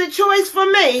 What made the choice for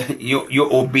me?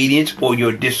 Your obedience or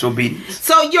your disobedience.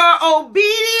 So your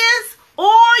obedience or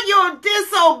your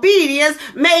disobedience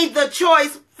made the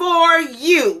choice for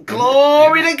you.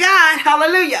 Glory to God.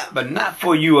 Hallelujah. But not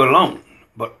for you alone,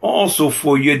 but also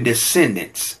for your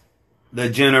descendants, the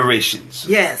generations.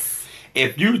 Yes.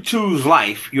 If you choose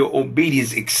life, your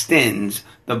obedience extends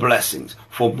the blessings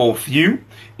for both you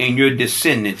and your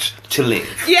descendants to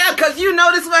live. Yeah, because you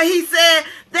notice what he said.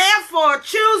 Therefore,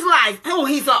 choose life. Oh,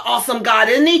 he's an awesome God,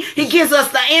 isn't he? He gives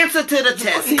us the answer to the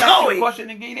test. He asked you a question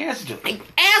and gave the answer to it.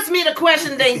 Ask me the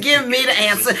question, then give me the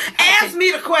answer. Ask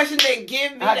me the question, then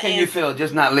give me the answer. How can you feel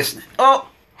just not listening? Oh,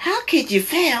 how could you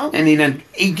fail? And he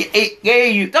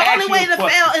gave you. The only way to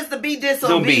fail is to be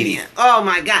disobedient. Oh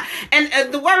my God.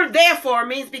 And the word therefore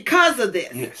means because of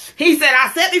this. Yes. He said, I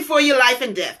set before you life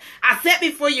and death. I set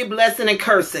before you blessing and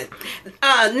cursing.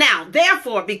 Now,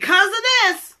 therefore, because of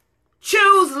this,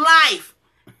 choose life.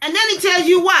 And then he tells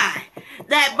you why.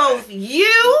 That both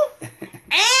you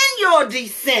and your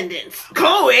descendants,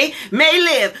 Chloe, may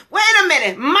live. Wait a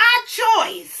minute. My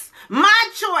choice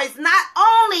not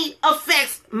only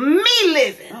affects me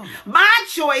living, my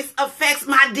choice affects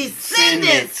my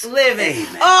descendants living.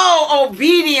 Amen. Oh,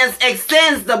 obedience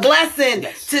extends the blessing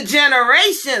to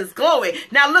generations. Glory.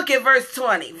 Now look at verse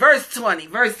 20. Verse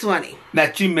 20.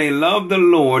 That you may love the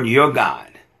Lord your God,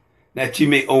 that you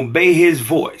may obey his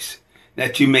voice,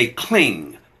 that you may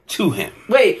cling to him.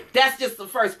 Wait, that's just the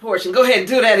first portion. Go ahead and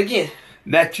do that again.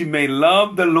 That you may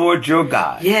love the Lord your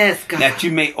God. Yes, God. That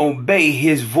you may obey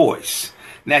his voice.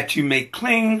 That you may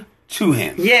cling to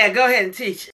him. Yeah, go ahead and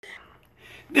teach it.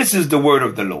 This is the word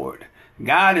of the Lord.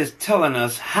 God is telling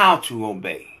us how to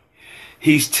obey.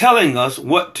 He's telling us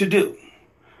what to do.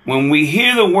 When we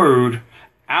hear the word,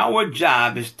 our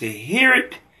job is to hear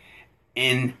it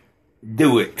and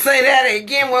do it. Say that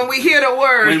again. When we hear the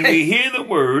word. When we hear the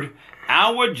word,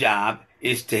 our job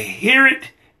is to hear it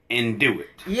and do it.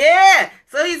 Yeah.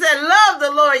 So he said, love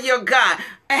the Lord your God.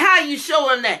 And how you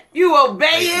show him that? You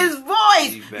obey his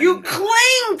voice. You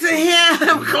cling to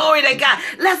him. Glory to God.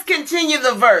 Let's continue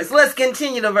the verse.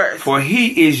 For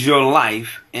he is your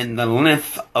life and the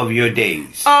length of your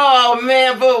days. Oh,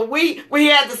 man. But we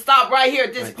had to stop right here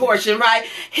at this portion, right?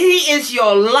 He is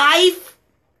your life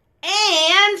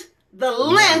and the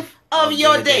length of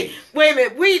your day. Wait a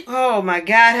minute. Oh my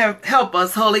God, help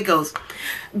us, Holy Ghost.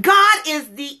 God is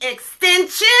the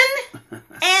extension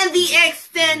and the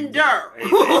extender.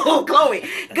 Ooh, glory.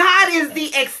 God is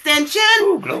the extension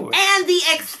and the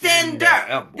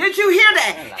extender. Did you hear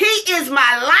that? He is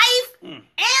my life and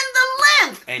the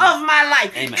length of my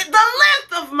life. The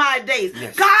length of my days.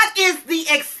 Yes. God is the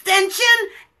extension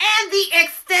and the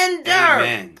extender.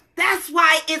 Amen. That's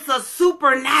why it's a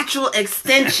supernatural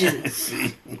extension.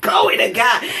 Glory to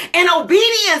God. And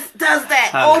obedience does that.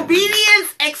 Hallelujah.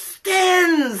 Obedience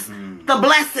extends the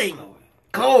blessing.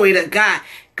 Glory to God.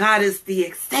 God is the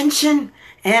extension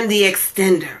and the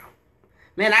extender.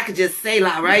 Man, I could just say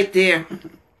that right there.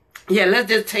 Yeah, let's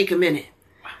just take a minute.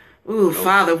 Ooh,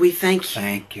 Father, we thank you.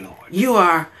 Thank you, Lord. You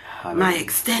are Hallelujah. my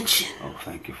extension. Oh,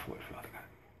 thank you for it, Father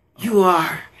God. You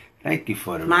are thank you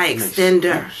for my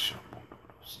extender.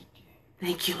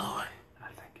 Thank you, Lord.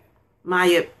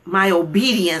 My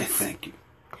obedience thank you.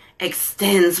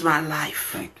 Extends my life.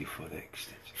 Thank you for the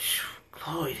extension.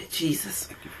 Glory to Jesus.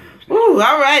 Thank you for the extension. Ooh,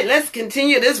 all right, let's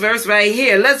continue this verse right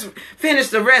here. Let's finish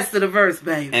the rest of the verse,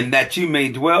 baby. And that you may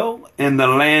dwell in the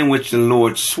land which the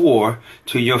Lord swore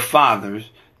to your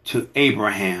fathers, to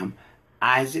Abraham,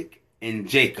 Isaac, and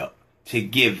Jacob, to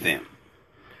give them.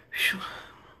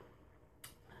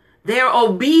 Their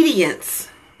obedience,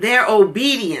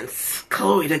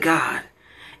 glory to God,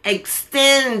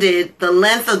 extended the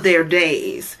length of their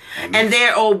days. Amen. And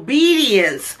their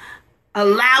obedience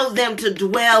allowed them to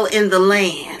dwell in the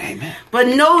land. Amen. But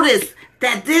notice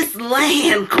that this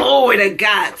land, glory to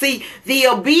God, see, the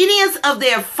obedience of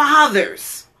their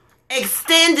fathers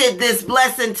extended this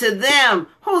blessing to them.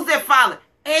 Who's their father?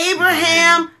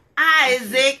 Abraham,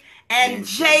 Isaac, and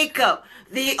Jacob.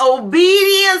 The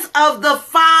obedience of the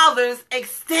father fathers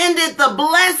extended the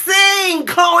blessing.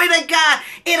 Glory to God.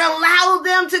 It allowed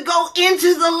them to go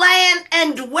into the land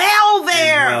and dwell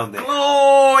there.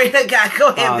 Glory to God. Go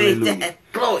ahead, Big Dad.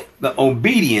 Glory. The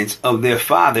obedience of their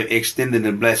father extended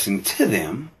the blessing to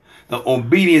them. The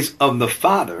obedience of the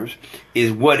fathers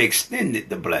is what extended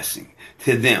the blessing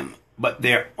to them. But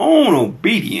their own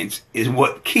obedience is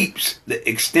what keeps the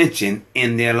extension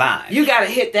in their lives. You got to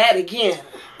hit that again.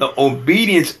 The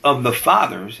obedience of the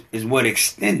fathers is what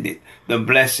extended the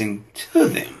blessing to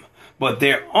them. But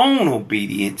their own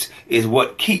obedience is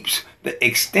what keeps the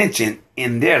extension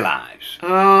in their lives.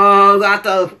 Oh,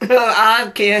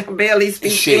 I can barely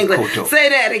speak English. Say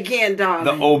that again, darling.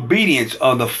 The obedience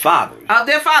of the fathers. Of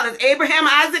their fathers, Abraham,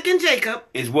 Isaac, and Jacob.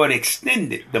 Is what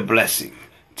extended the blessing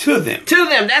to them. To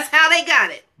them. That's how they got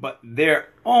it. But their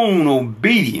own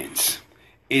obedience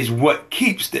is what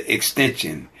keeps the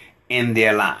extension in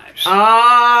their lives.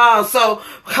 Oh, so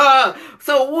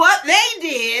what they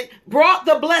did brought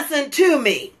the blessing to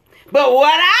me. But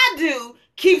what I do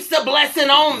keeps the blessing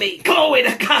on me. Glory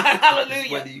to God.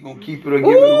 Hallelujah. Whether you're going to keep it or give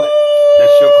it away.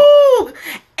 That's your call.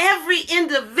 Every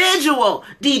individual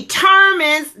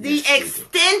determines the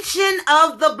extension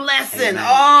of the blessing. Amen.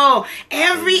 Oh,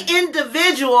 every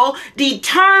individual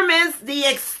determines the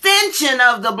extension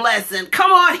of the blessing.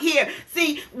 Come on here.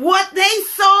 See, what they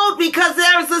sowed, because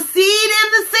there's a seed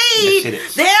in the seed, yes, it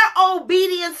is. Their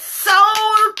obedience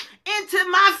sowed into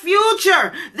my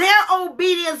future. Their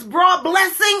obedience brought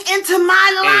blessing into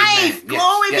my life. Amen.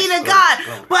 Glory be to God.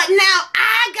 Glory. But now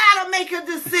I gotta make a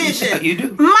decision. You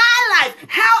do. My life,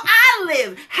 how I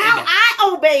live, how Amen.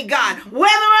 I obey God, whether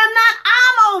or not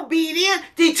I'm obedient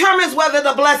determines whether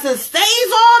the blessing stays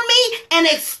on me and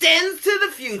extends to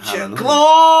the future. Hallelujah.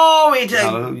 Glory to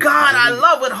Hallelujah. God. Hallelujah.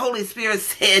 I love what Holy Spirit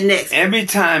said next. Every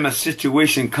time a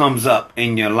situation comes up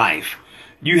in your life,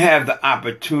 you have the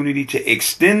opportunity to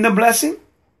extend the blessing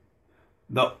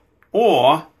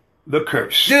or the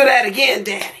curse. Do that again,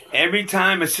 Daddy. Every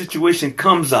time a situation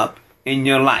comes up in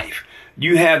your life,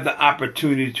 you have the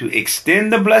opportunity to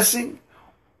extend the blessing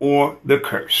or the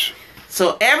curse.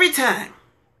 So every time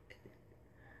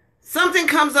something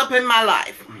comes up in my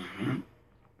life,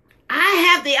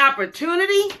 I have the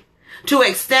opportunity to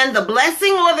extend the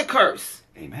blessing or the curse.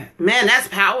 Amen. Man, that's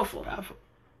powerful. Powerful.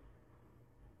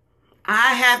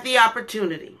 I have the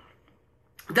opportunity.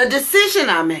 The decision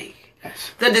I make,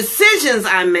 Yes. the decisions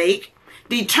I make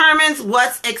determines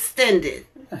what's extended.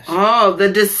 Yes. Oh, the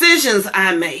decisions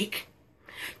I make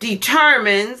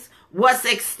determines what's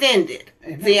extended.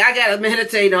 Amen. See, I got to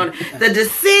meditate on it. The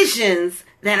decisions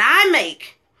that I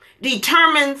make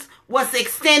determines what's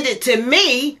extended to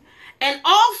me and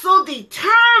also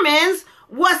determines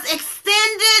what's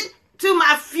extended to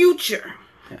my future,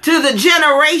 to the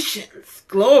generations.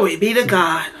 Glory be to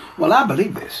God. Well, I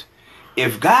believe this.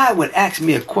 If God would ask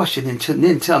me a question and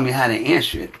then tell me how to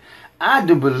answer it, I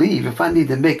do believe if I need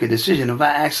to make a decision, if I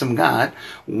ask him, God,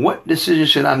 what decision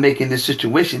should I make in this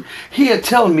situation? He'll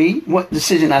tell me what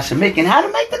decision I should make and how to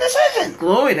make the decision.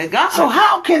 Glory to God. So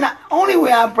how can only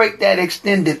way I break that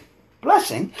extended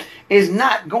blessing is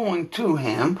not going to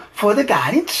him for the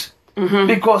guidance.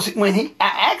 Because when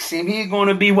I ask him, he's going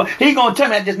to be he's going to tell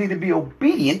me I just need to be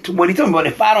obedient to what he told me. But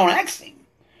if I don't ask him,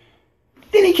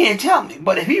 then he can't tell me.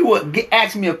 But if he would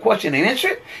ask me a question and answer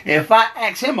it, if I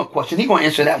ask him a question, he's going to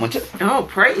answer that one too. Oh,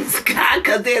 praise God,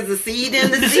 because there's a seed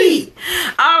in the seed.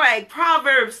 All right,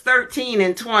 Proverbs 13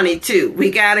 and 22.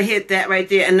 We got to hit that right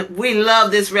there. And we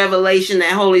love this revelation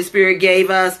that Holy Spirit gave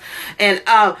us. And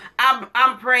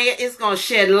I'm praying it's going to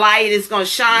shed light. It's going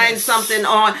to shine something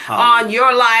on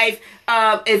your life.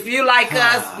 If you like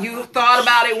us, you thought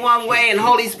about it one way and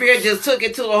Holy Spirit just took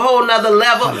it to a whole nother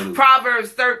level. Hallelujah.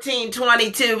 Proverbs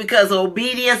 13:22, because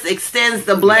obedience extends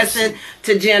the blessing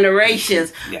to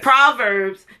generations. Yes.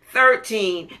 Proverbs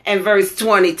 13 and verse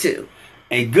 22.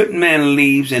 A good man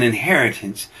leaves an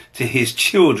inheritance to his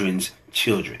children's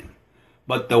children,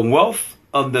 but the wealth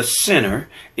of the sinner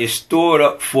is stored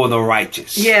up for the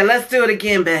righteous. Yeah, let's do it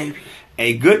again, baby.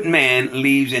 A good man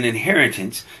leaves an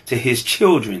inheritance to his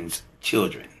children's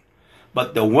children,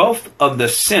 but the wealth of the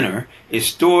sinner is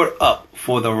stored up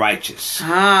for the righteous.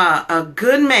 A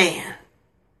good man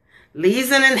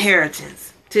leaves an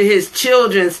inheritance to his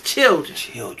children's children,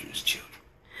 Children's children.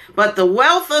 but the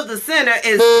wealth of the sinner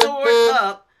is stored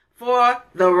up for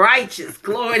the righteous.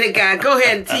 Glory to God. Go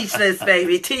ahead and teach this,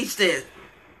 baby. Teach this.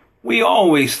 We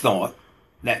always thought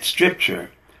that scripture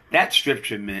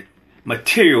meant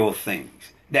material things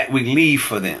that we leave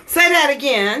for them. Say that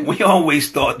again. We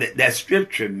always thought that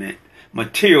scripture meant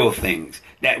material things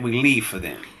that we leave for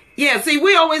them. Yeah, see,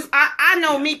 we always, I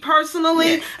know me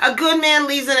personally, a good man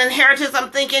leaves an inheritance. I'm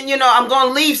thinking, I'm going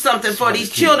to leave something for these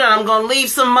children. I'm going to leave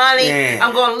some money. Yeah.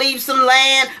 I'm going to leave some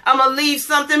land. I'm going to leave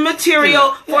something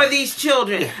material for these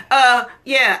children.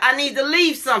 I need to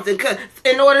leave something. 'Cause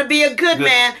in order to be a good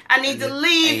man, I need to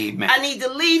leave. Amen. I need to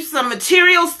leave some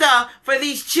material stuff for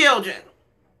these children.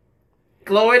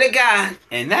 Glory to God.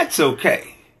 And that's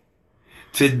okay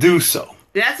to do so.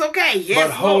 That's okay. Yes,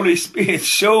 But Holy Spirit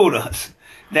showed us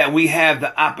that we have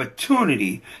the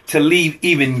opportunity to leave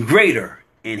even greater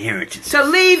inheritance. To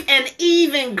leave an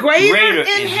even greater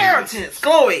inheritance.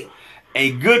 Glory.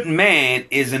 A good man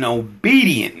is an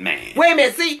obedient man. Wait a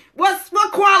minute. See, what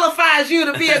qualifies you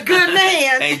to be a good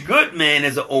man? A good man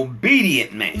is an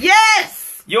obedient man.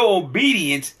 Yes. Your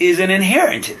obedience is an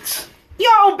inheritance.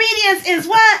 Your obedience is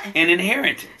what? An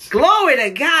inheritance. Glory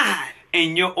to God.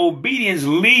 And your obedience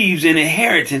leaves an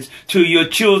inheritance to your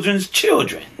children's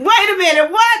children. Wait a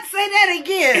minute. What? Say that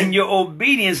again. And your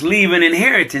obedience leave an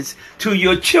inheritance to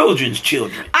your children's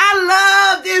children. I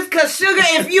love this because, sugar,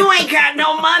 if you ain't got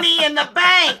no money in the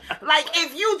bank, like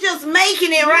if you just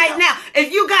making it right now,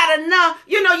 if you got enough,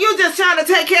 you just trying to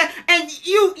take care, and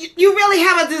you really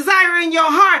have a desire in your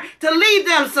heart to leave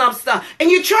them some stuff, and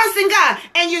you trust in God,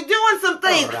 and you're doing some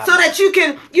things so that you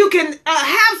can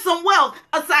have some wealth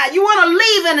aside. You want to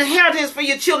leave an inheritance for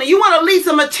your children. You want to leave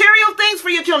some material things for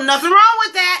your children. Nothing wrong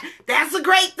with that. That's a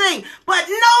great thing. But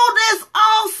know this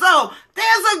also.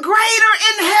 There's a greater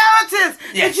inheritance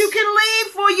that you can leave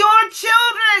for your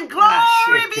children.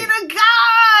 Glory be to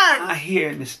God. I hear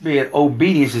in the spirit,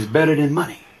 obedience is better than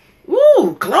money.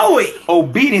 Ooh, glory.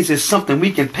 Obedience is something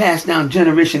we can pass down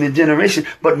generation to generation,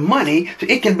 but money,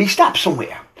 it can be stopped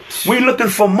somewhere. We're looking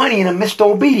for money in the midst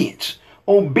of obedience.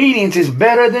 Obedience is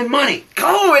better than money.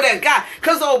 Glory to God.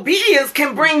 Because obedience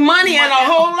can bring money and a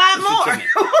whole lot more.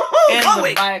 In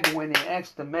the Bible, when they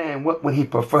asked the man what would he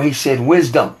prefer, he said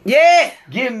wisdom. Yeah.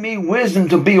 Give me wisdom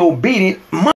to be obedient.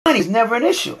 Money is never an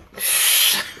issue.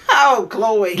 Oh,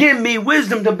 glory. Give me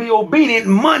wisdom to be obedient.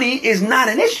 Money is not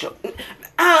an issue.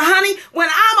 Honey, when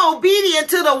I'm obedient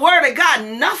to the word of God,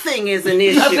 nothing is an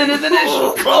issue. Nothing is an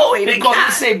issue. Glory to because God.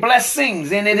 we say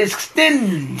blessings, and it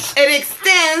extends. It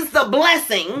extends the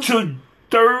blessing To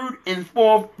third and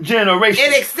fourth generation.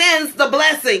 It extends the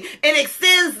blessing. It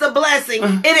extends the blessing.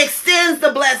 It extends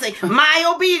the blessing. My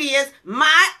obedience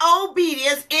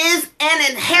is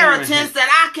an inheritance that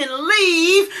I can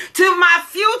leave to my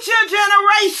future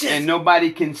generations. And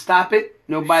nobody can stop it.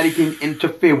 Nobody can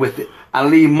interfere with it. I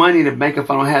leave money in the bank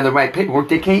if I don't have the right paperwork.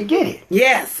 They can't get it.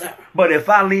 Yes, sir. But if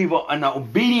I leave an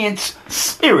obedience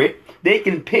spirit, they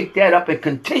can pick that up and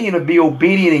continue to be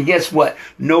obedient. And guess what?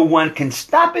 No one can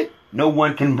stop it. No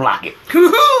one can block it.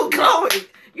 Glory.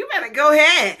 You better go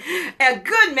ahead. A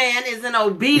good man is an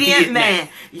obedient man.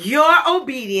 Your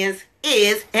obedience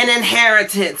is an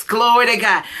inheritance. Glory to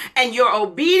God. And your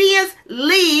obedience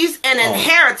leaves an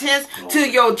inheritance to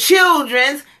your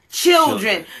children's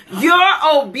children. Your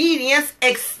obedience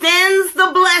extends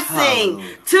the blessing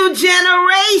to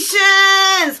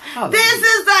generations. This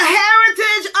is the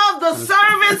heritage of the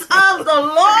servants of the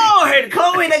Lord.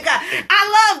 Glory to God.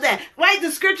 I love that. Right?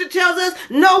 The scripture tells us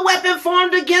no weapon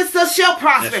formed against us shall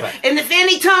prosper. Right. And if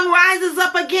any tongue rises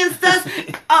up against us,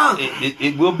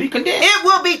 it will be condemned. it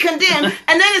will be condemned.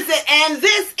 And then it said, and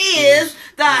this is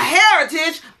the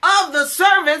heritage of the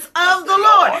servants of the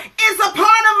Lord. It's a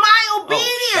part of my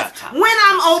obedience. When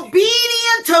I'm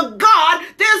obedient to God,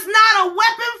 there's not a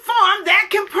weapon formed that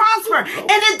can prosper. And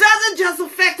it doesn't just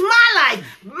affect my life.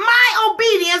 My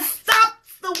obedience stops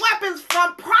the weapons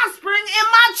from prospering in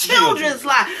my children's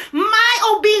life.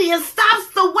 My obedience stops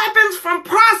the weapons from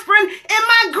prospering in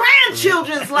my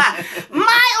grandchildren's life.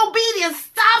 My obedience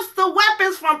stops the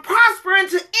weapons from prospering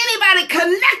to anybody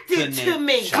connected to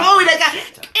me. Glory to God.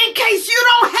 In case you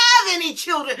don't have any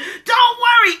children, don't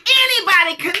worry.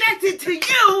 Anybody connected to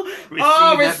you,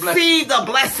 receive the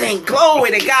blessing. Glory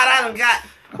to God. I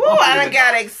done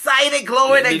got excited.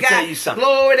 Glory to God. Tell you something.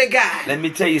 Glory to God. Let me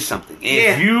tell you something.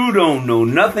 If you don't know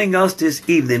nothing else this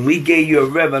evening, we gave you a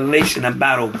revelation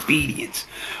about obedience.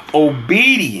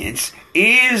 Obedience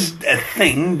is the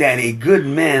thing that a good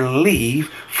man leaves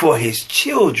for his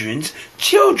children's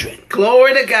children.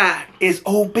 Glory to God. Is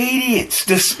obedience.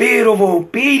 The spirit of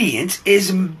obedience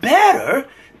is better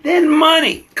than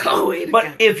money. Glory to But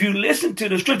God. if you listen to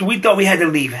the scripture, we thought we had to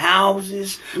leave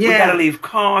houses. We got to leave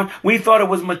cars. We thought it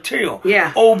was material.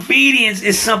 Yeah. Obedience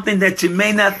is something that you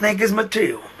may not think is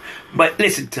material. But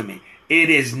listen to me. It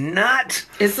is not.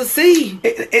 It's a seed.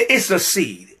 It's a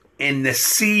seed. And the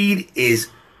seed is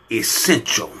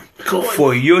essential.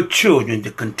 for your children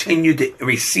to continue to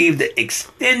receive the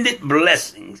extended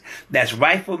blessings that's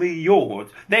rightfully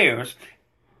theirs,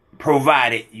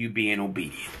 provided you being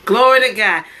obedient. Glory to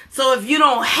God. So if you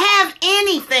don't have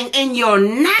anything in your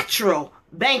natural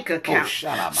bank account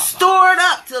stored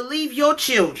up to leave your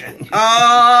children,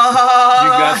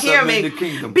 hear me.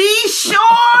 Be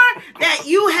sure that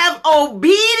you have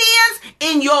obedience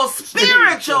in your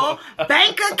spiritual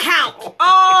bank account.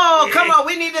 Oh, come on.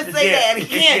 We need to say that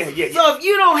again. So if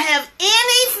you don't have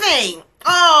anything,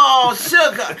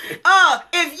 sugar,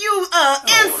 if you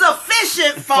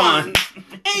insufficient funds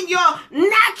in your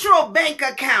natural bank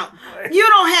account, you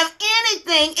don't have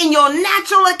anything in your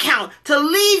natural account to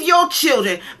leave your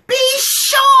children, be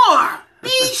sure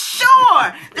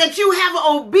that you have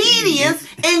obedience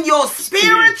in your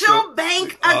spiritual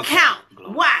bank account.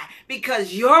 Why?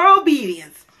 Because your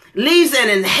obedience leaves an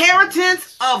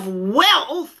inheritance of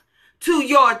wealth to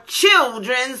your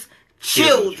children's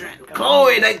children.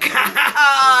 Glory to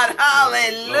God.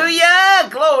 Hallelujah.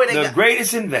 Glory to God. The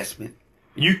greatest investment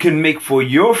you can make for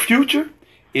your future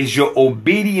is your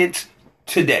obedience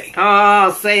today.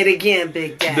 Oh, say it again,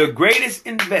 Big Daddy. The greatest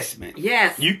investment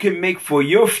you can make for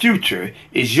your future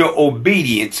is your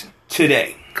obedience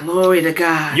today. Glory to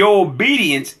God. Your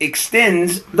obedience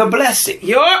extends the blessing.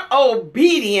 Your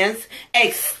obedience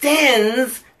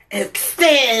extends the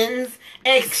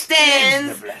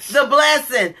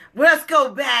blessing. Let's go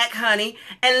back, honey,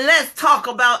 and let's talk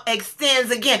about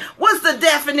extends again. What's the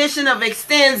definition of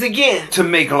extends again? To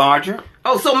make larger.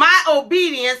 Oh, so my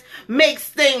obedience makes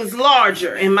things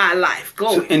larger in my life.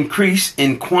 Go. To increase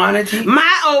in quantity.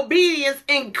 My obedience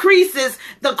increases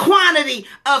the quantity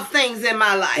of things in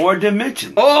my life. Or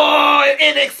dimensions. Oh,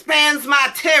 it expands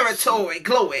my territory.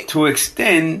 Glory. To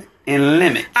extend in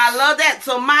limits. I love that.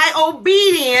 So my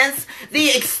obedience,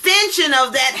 the extension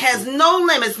of that has no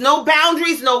limits, no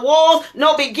boundaries, no walls,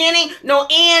 no beginning, no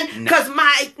end. Because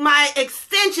my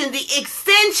extension, the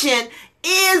extension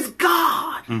is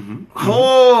God.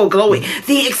 Oh, glory.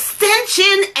 The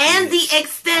extension and the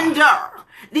extender.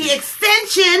 The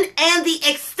extension and the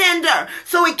extender.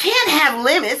 So it can't have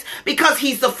limits because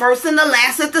he's the first and the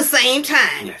last at the same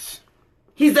time. Yes.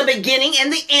 He's the beginning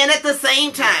and the end at the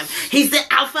same time. He's the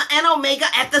Alpha and Omega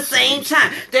at the same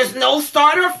time. There's no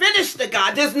start or finish to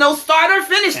God. There's no start or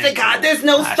finish to God. There's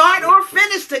no start or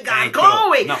finish to God.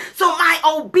 Glory. So my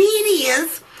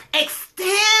obedience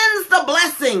extends the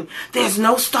blessing. There's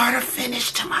no start or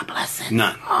finish to my blessing.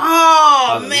 None.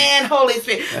 Oh, man, Holy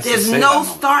Spirit. There's no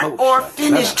start or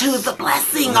finish to the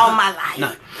blessing on my life.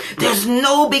 None. There's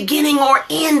no beginning or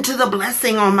end to the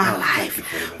blessing on my life.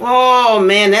 Oh,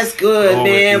 man, that's good,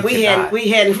 man. We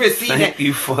hadn't received that. Thank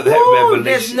you for that revelation.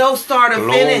 There's no start or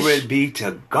finish. Glory be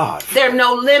to God. There are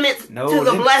no limits to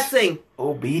the blessing.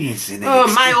 Obedience in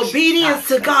my obedience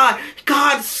to God.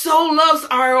 God so loves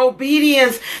our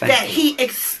obedience that He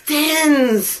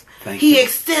extends. He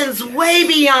extends way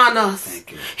beyond us.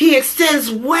 He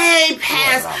extends way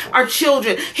past our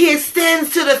children. He extends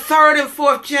to the third and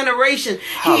fourth generation.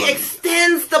 He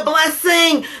extends the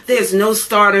blessing. There's no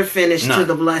start or finish to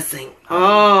the blessing.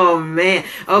 Oh, man.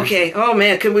 Okay. Oh,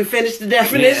 man. Can we finish the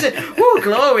definition? Woo,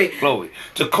 glory. Glory.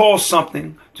 To cause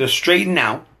something to straighten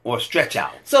out or stretch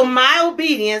out. So my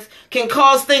obedience can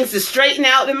cause things to straighten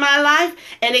out in my life,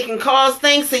 and it can cause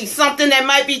things to something that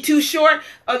might be too short.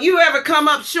 You ever come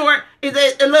up short? It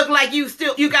look like you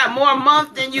got more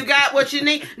month than you got what you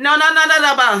need? No.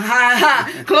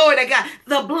 Glory to God.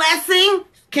 The blessing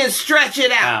can stretch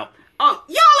it out. Oh,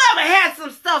 y'all ever had some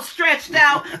stuff stretched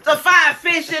out? The 5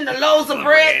 fish and the loaves of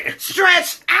bread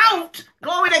stretched out.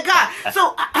 Glory to God.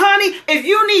 So, honey, if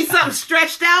you need something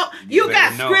stretched out, you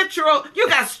got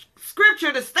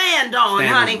scripture to stand on,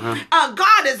 honey.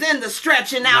 God is in the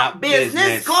stretching out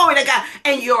business. Glory to God.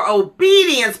 And your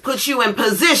obedience puts you in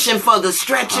position for the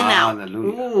stretching out.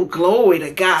 Ooh, glory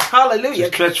to God. Hallelujah.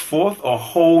 To stretch forth or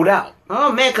hold out.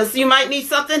 Oh, man, because you might need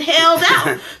something held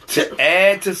out. To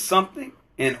add to something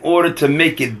in order to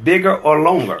make it bigger or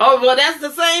longer. Oh, well, that's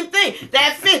the same thing.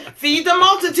 That feed the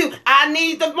multitude. I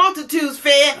need the multitudes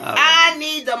fed. I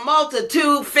need the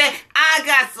multitude fed. I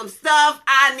got some stuff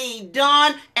I need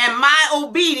done, and my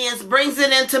obedience brings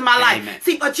it into my life.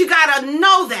 See, but you got to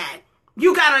know that.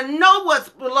 You got to know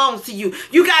what belongs to you.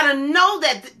 You got to know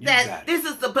that this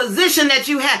is the position that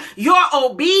you have. Your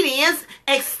obedience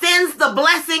extends the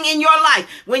blessing in your life.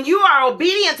 When you are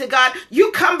obedient to God,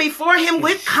 you come before Him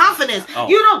with confidence.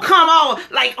 You don't come all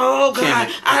like, oh,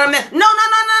 God, I don't know. No.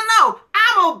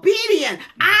 I'm obedient.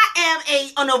 I am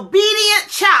an obedient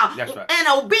child. That's right. An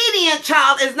obedient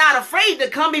child is not afraid to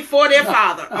come before their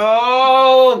father.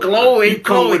 Oh, glory. You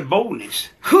come with boldness.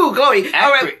 Who, glory.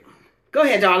 Accurate. Go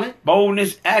ahead, darling.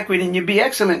 Boldness, accurate, and you be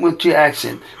excellent with your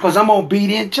action. Because I'm an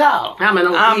obedient child. I'm an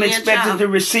obedient expected child. to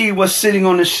receive what's sitting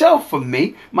on the shelf for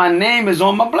me. My name is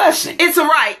on my blessing. It's a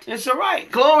right. It's a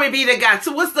right. Glory be to God.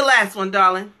 So what's the last one,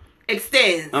 darling?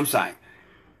 Extend.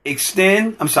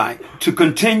 To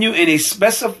continue in a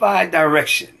specified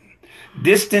direction.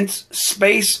 Distance,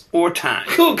 space, or time.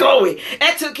 Cool, glory.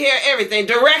 That took care of everything.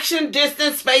 Direction,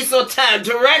 distance, space, or time.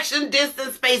 Direction,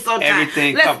 distance, space, or time.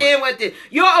 Everything Let's covered. end with this.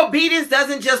 Your obedience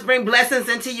doesn't just bring blessings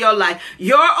into your life.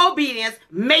 Your obedience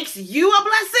makes you a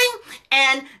blessing.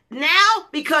 And now,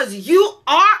 because you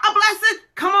are a blessing,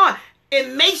 come on.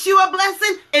 It makes you a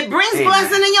blessing. It brings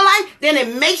blessing in your life. Then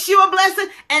it makes you a blessing.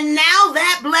 And now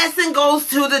that blessing goes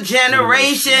to the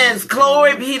generations.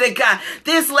 Glory be to God.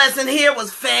 This lesson here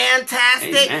was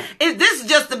fantastic. This is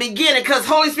just the beginning because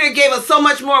Holy Spirit gave us so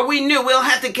much more. We knew we'll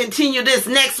have to continue this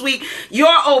next week.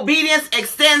 Your obedience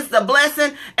extends the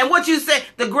blessing. And what you say,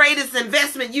 the greatest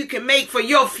investment you can make for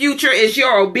your future is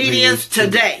your obedience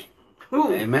today. Ooh.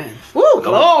 Amen. Woo,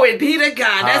 glory be to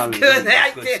God. That's good.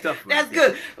 That's good stuff right That's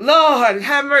there. good. Lord,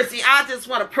 have mercy. I just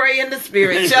want to pray in the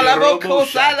spirit. We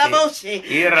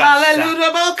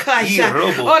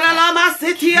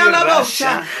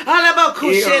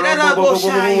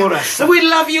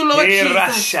love you, Lord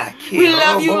Jesus. We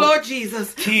love you, Lord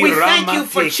Jesus. We thank you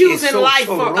for choosing life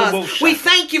for us. We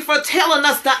thank you for telling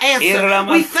us the answer.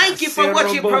 We thank you for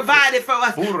what you provided for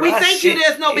us. We thank you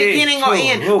there's no beginning or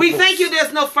end. We thank you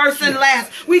there's no first and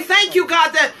last. We thank you, God,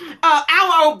 that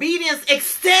our obedience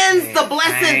extends the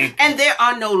blessing and there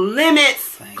are no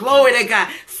limits. Glory to God.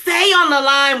 Stay on the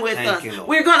line with us.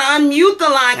 We're going to unmute the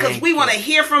line because we want to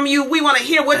hear from you. We want to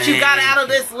hear what you got out of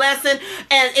this lesson.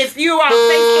 And if you are on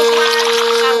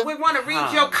Facebook Live, we want to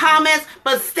read your comments,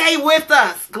 but stay with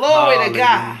us. Glory to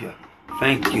God.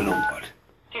 Thank you, Lord.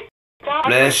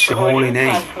 Bless your holy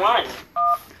name.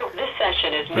 This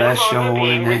session is no Bless your longer holy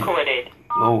being name. recorded.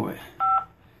 Glory.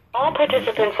 All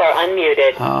participants are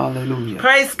unmuted. Hallelujah.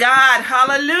 Praise God.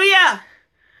 Hallelujah.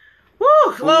 Woo, Who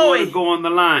want glory. to go on the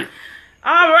line?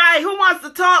 All right. Who wants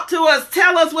to talk to us?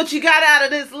 Tell us what you got out of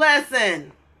this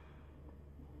lesson.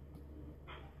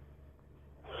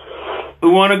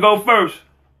 Who want to go first?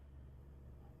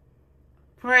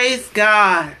 Praise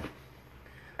God.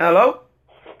 Hello?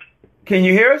 Can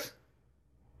you hear us?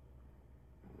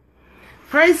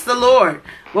 Praise the Lord.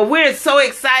 Well, we're so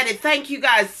excited. Thank you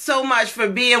guys so much for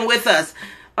being with us.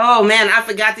 Oh, man, I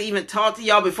forgot to even talk to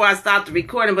y'all before I stopped the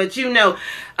recording. But, you know,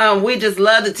 we just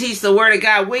love to teach the Word of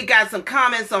God. We got some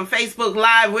comments on Facebook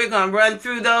Live. We're going to run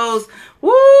through those.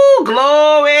 Woo,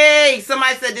 glory.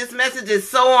 Somebody said this message is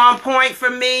so on point for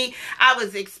me. I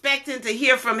was expecting to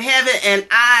hear from heaven, and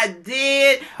I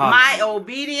did. My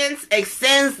obedience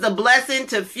extends the blessing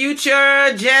to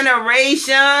future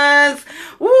generations.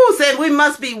 Woo, said we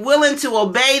must be willing to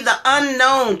obey the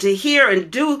unknown, to hear and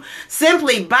do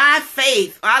simply by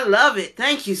faith. I love it.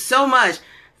 Thank you so much.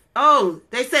 Oh,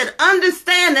 they said,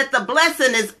 understand that the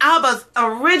blessing is Abba's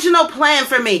original plan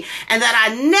for me and that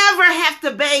I never have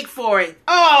to beg for it.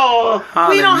 Oh,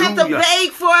 we don't have to beg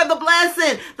for the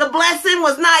blessing. The blessing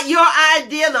was not your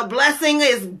idea. The blessing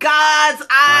is God's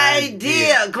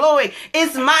idea. Glory.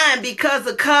 It's mine because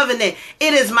of covenant.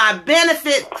 It is my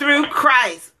benefit through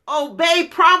Christ. Obey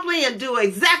promptly and do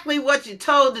exactly what you're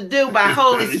told to do by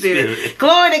Holy Spirit.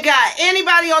 Glory to God.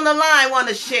 Anybody on the line want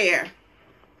to share?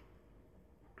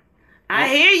 I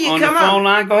hear you. On Come the on. phone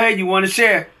line, go ahead. You want to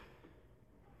share?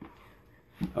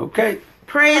 Okay.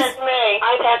 Praise. That's me.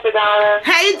 Hi, Pastor Donna.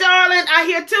 Hey, darling. I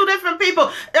hear two different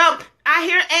people. I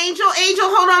hear Angel.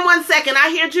 Angel, hold on one second. I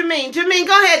hear Jermaine. Jermaine,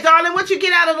 go ahead, darling. What you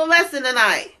get out of the lesson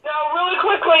tonight? No, really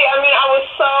quickly, I mean, I was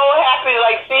so happy to,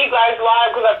 see you guys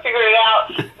live because I figured it out.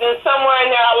 Then somewhere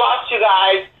in there, I lost you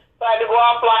guys. So I had to go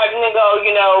off live and then go,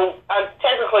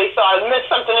 technically, so I missed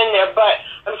something in there. But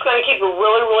I'm just going to keep it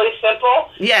really, really simple.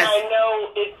 Yes. I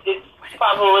know it's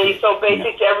probably so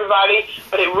basic to everybody,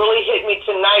 but it really hit me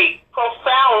tonight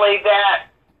profoundly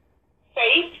that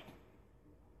faith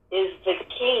is the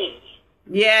key.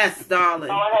 Yes, darling.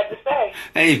 All I had to say.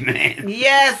 Amen.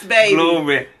 Yes, baby.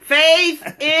 Glory. Faith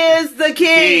is the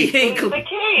key. It's the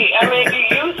key. I mean,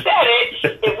 you said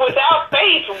it. If without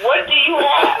faith, what do you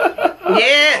have?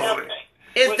 Yes. Nothing.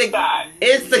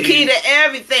 It's the key to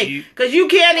everything. Because you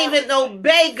can't even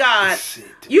obey God.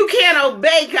 You can't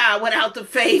obey God without the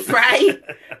faith, right?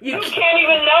 You can't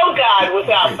even know God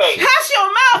without faith. Hush your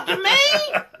mouth,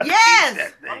 Jermaine.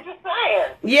 Yes. I'm just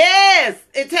saying. Yes.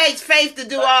 It takes faith to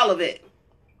do all of it.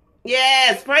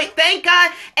 Yes. Pray. Thank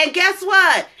God. And guess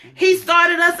what? He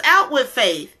started us out with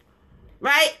faith,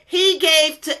 right? He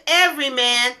gave to every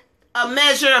man a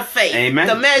measure of faith. Amen.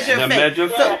 The measure of faith.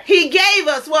 So he gave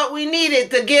us what we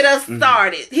needed to get us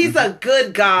started. He's a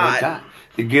good God.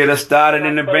 To get us started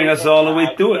and to bring us all the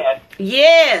way through it.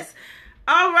 Yes.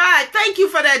 All right. Thank you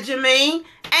for that, Jermaine.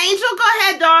 Angel, go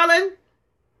ahead, darling.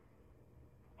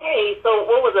 Hey, so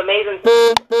what was amazing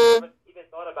I even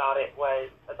thought about it was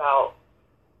about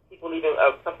people leaving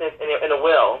something in a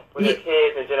will for their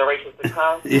kids and generations to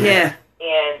come. Yeah.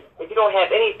 And if you don't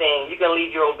have anything, you can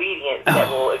leave your obedience that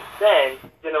will extend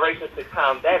generations to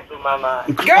come. That blew my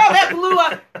mind. Girl, that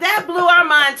blew our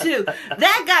mind too.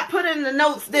 That got put in the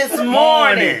notes this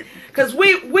morning. Because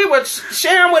we were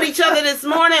sharing with each other this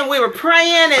morning. We were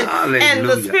praying, and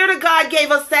the Spirit of God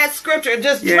gave us that scripture.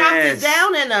 Just dropped it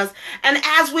down in us. And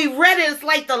as we read it, it's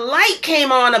like the light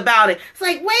came on about it. It's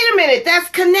like, wait a minute, that's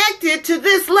connected to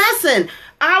this lesson.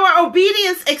 Our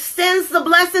obedience extends the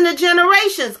blessing to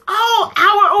generations. Oh,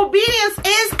 our obedience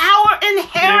is our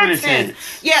inheritance.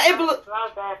 Yeah, it blew.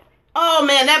 Oh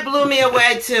man, that blew me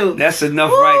away too. That's enough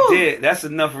right there. That's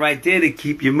enough right there to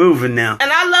keep you moving now.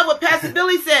 And I love what Pastor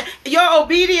Billy said. Your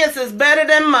obedience is better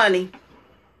than money.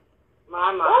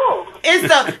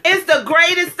 It's the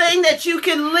greatest thing that you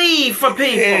can leave for people.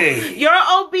 Hey. Your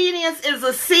obedience is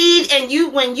a seed,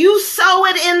 and when you sow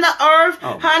it in the earth,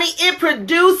 honey, it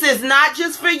produces not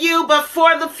just for you, but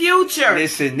for the future.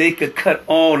 Listen, they could cut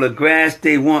all the grass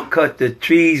they want, cut the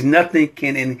trees. Nothing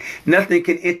can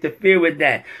interfere with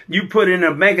that. You put it in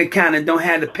a bank account and don't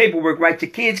have the paperwork right,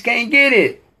 your kids can't get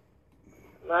it.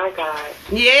 My God.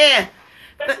 Yeah.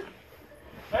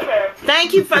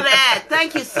 Thank you for that.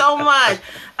 Thank you so much.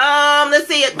 Let's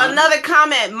see. Another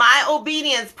comment. My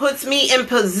obedience puts me in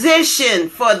position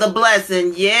for the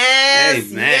blessing. Yes.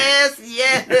 Amen.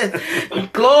 Yes.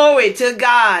 Glory to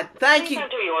God. Thank you.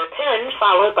 Enter your PIN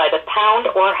followed by the pound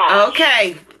or hash.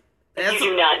 Okay. If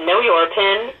you do not know your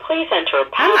PIN, please enter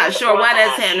pound. I'm not sure why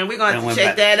that's happening. We're going to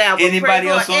check that out. Anybody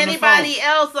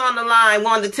else on the line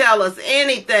want to tell us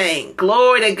anything?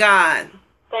 Glory to God.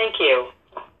 Thank you.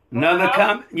 Another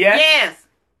comment? Yes? Yes.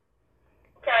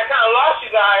 Okay, I kind of lost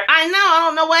you guys. I know. I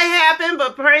don't know what happened,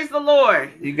 but praise the Lord.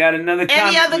 You got another comment?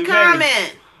 Any other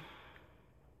comment?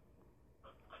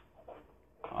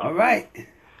 All right.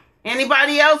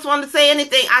 Anybody else want to say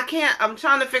anything? I'm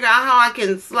trying to figure out how I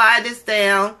can slide this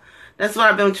down. That's what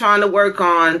I've been trying to work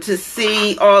on, to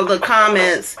see all the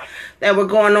comments that were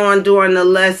going on during the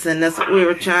lesson. That's what we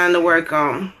were trying to work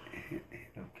on.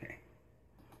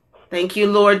 Thank you,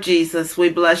 Lord Jesus. We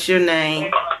bless your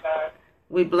name.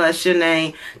 We bless your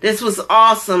name. This was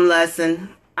awesome lesson.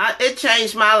 It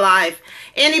changed my life.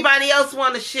 Anybody else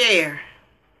want to share?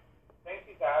 Thank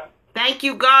you, God. Thank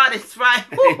you, God. It's right.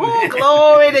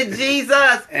 Glory to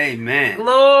Jesus. Amen.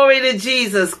 Glory to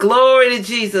Jesus. Glory to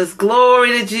Jesus.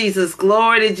 Glory to Jesus.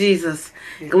 Glory to Jesus.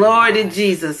 Glory to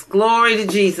Jesus. Glory to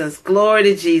Jesus. Glory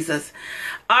to Jesus.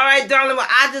 All right, darling. Well,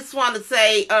 I just want to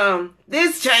say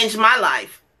this changed my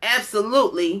life.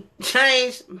 Absolutely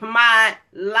changed my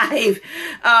life.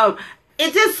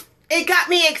 It got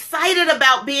me excited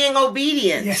about being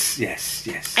obedient. Yes.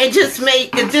 It just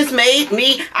made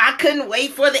me. I couldn't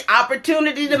wait for the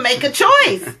opportunity to make a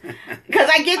choice,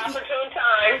 because I get opportune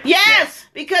time. Yes,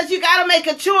 because you got to make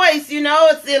a choice. You know,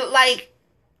 it's like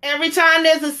every time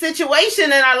there's a situation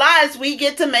in our lives, we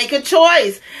get to make a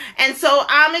choice. And so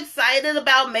I'm excited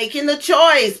about making the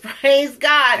choice. Praise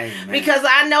God. Amen. Because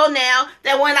I know now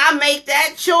that when I make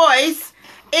that choice,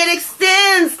 it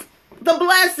extends the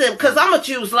blessing. Because I'm going to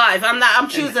choose life. I'm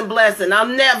choosing blessing.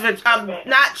 I'm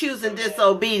not choosing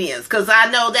disobedience, because I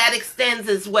know that extends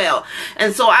as well.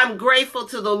 And so I'm grateful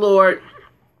to the Lord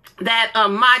that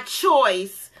my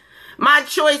choice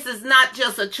is not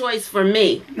just a choice for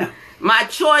me. No. My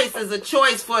choice is a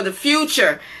choice for the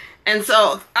future. And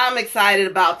so I'm excited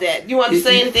about that. You want to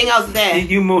say anything else, Dad?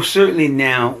 You most certainly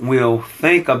now will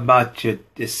think about your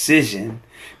decision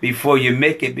before you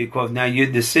make it, because now your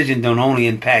decision don't only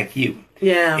impact you.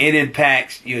 Yeah. It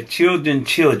impacts your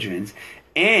children's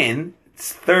and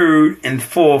third and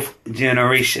fourth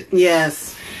generation.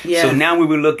 Yes. Yes. So now we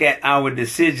will look at our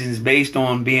decisions based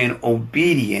on being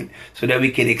obedient, so that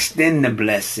we can extend the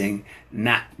blessing,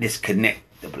 not disconnect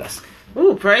the blessing.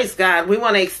 Ooh, praise God. We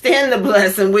want to extend the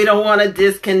blessing. We don't want to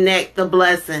disconnect the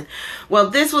blessing. Well,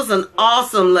 this was an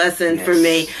awesome lesson for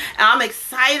me. I'm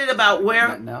excited about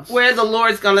where the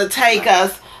Lord's going to take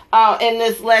us in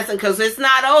this lesson, because it's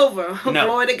not over. No.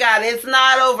 Glory to God. It's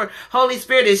not over. Holy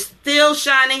Spirit is still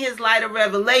shining his light of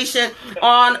revelation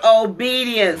on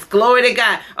obedience. Glory to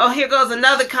God. Oh, here goes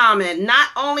another comment. Not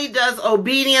only does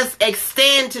obedience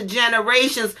extend to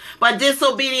generations, but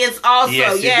disobedience also.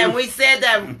 Yes, and we said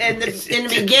that in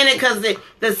the beginning, because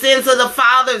The sins of the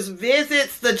fathers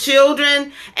visits the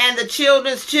children and the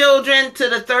children's children to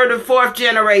the third and fourth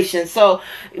generation. So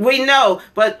we know,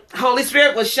 but Holy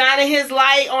Spirit was shining his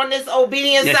light on this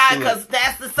obedient side because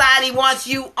that's the side he wants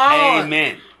you on.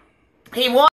 Amen. He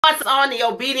wants us on the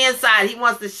obedient side. He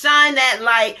wants to shine that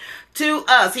light to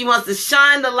us. He wants to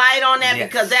shine the light on that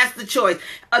because that's the choice.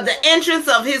 The entrance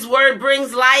of his word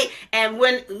brings light, and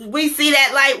when we see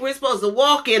that light, we're supposed to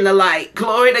walk in the light.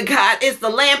 Glory to God. It's the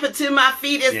lamp unto my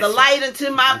feet. It's the light unto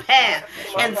my path.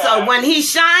 And so when he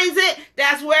shines it,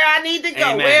 that's where I need to go.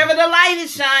 Amen. Wherever the light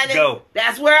is shining,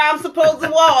 that's where I'm supposed to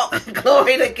walk.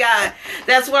 Glory to God.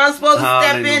 That's where I'm supposed to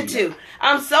step into.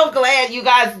 I'm so glad you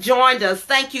guys joined us.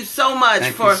 Thank you so much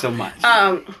for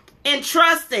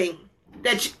entrusting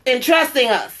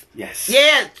us. Yes.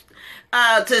 Yeah.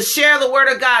 To share the word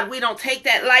of God. We don't take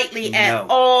that lightly at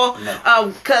all.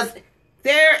 Because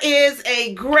there is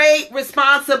a great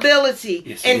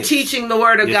responsibility in teaching the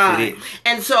word of God.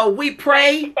 And so we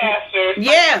pray. Pastor.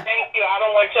 Yeah. Thank you. I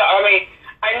don't want you. I mean,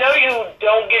 I know you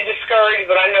don't get discouraged,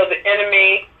 but I know the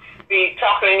enemy be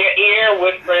talking in your ear,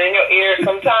 whispering in your ear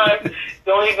sometimes.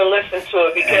 Don't even listen to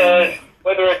it, because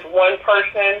whether it's one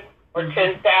person or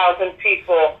 10,000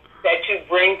 people that you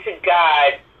bring to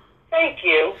God, thank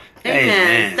you.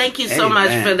 Amen. Thank you so much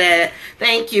for that.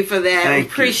 Thank you for that. We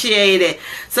appreciate it.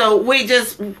 So we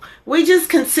just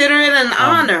consider it an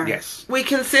honor. Yes. We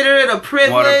consider it a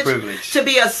privilege to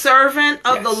be a servant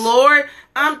of the Lord.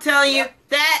 I'm telling you,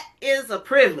 that is a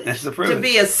privilege. That's the privilege. To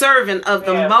be a servant of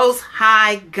the Most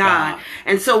High God.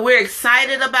 And so we're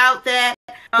excited about that.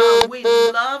 We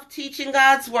love teaching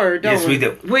God's word, don't we? Yes, we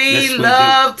do. We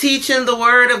love teaching the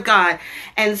word of God.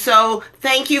 And so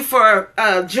thank you for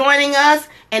joining us.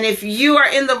 And if you are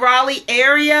in the Raleigh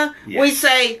area, we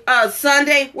say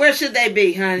Sunday, where should they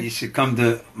be, honey? You should come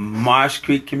to Marsh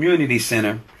Creek Community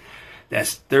Center.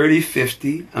 That's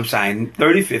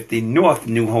 3050 North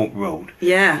New Hope Road.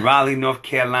 Yeah. Raleigh, North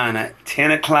Carolina,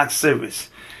 10 o'clock service.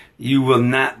 You will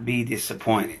not be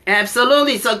disappointed.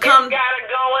 Absolutely. So come. Got it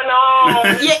going on.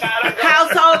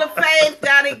 Household of Faith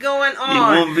got it going on. You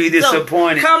won't be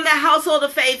disappointed. So come to Household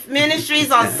of Faith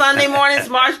Ministries on Sunday mornings,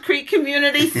 Marsh Creek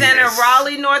Community Center,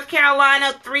 Raleigh, North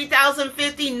Carolina,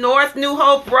 3050 North New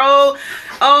Hope Road.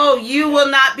 Oh, you will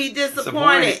not be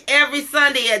disappointed. Every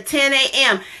Sunday at 10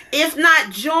 a.m. If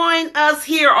not, join us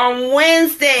here on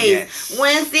Wednesdays.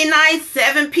 Wednesday night,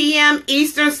 7 p.m.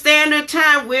 Eastern Standard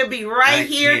Time. We'll be right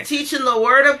here teaching the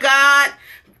Word of God.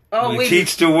 Oh, we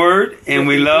teach the Word, and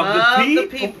we love the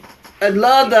people.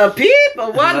 Love the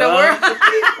people. Wonder.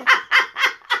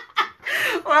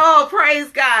 Oh, praise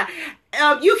God.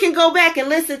 You can go back and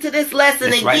listen to this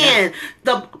lesson again.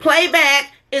 The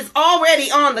playback is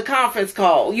already on the conference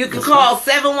call. You can call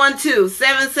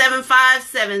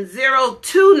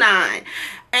 712-775-7029.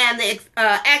 And the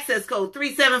access code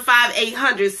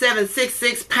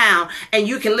 375-800-766#. And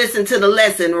you can listen to the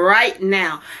lesson right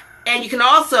now. And you can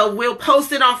also, we'll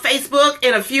post it on Facebook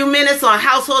in a few minutes on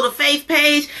Household of Faith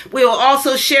page. We'll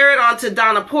also share it onto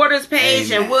Donna Porter's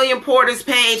page and William Porter's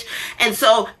page. And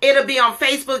so it'll be on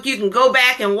Facebook. You can go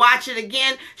back and watch it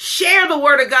again. Share the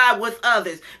Word of God with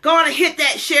others. Go on and hit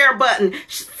that share button.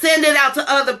 Send it out to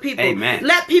other people. Amen.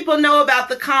 Let people know about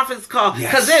the conference call.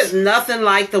 Because there's nothing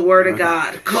like the Word of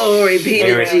God. Glory be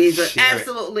to Jesus.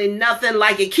 Absolutely nothing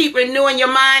like it. Keep renewing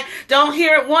your mind. Don't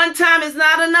hear it one time is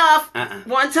not enough.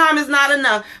 One time is not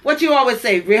enough. What you always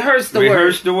say, rehearse the word.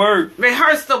 Rehearse the word.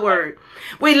 Rehearse the word.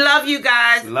 We love you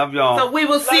guys. Love y'all. So we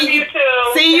will see you.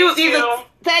 Too. See you either.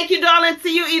 Thank you, darling.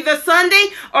 See you either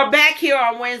Sunday or back here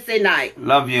on Wednesday night.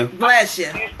 Love you. Bless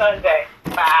you. See you Sunday.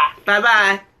 Bye.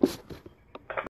 Bye-bye.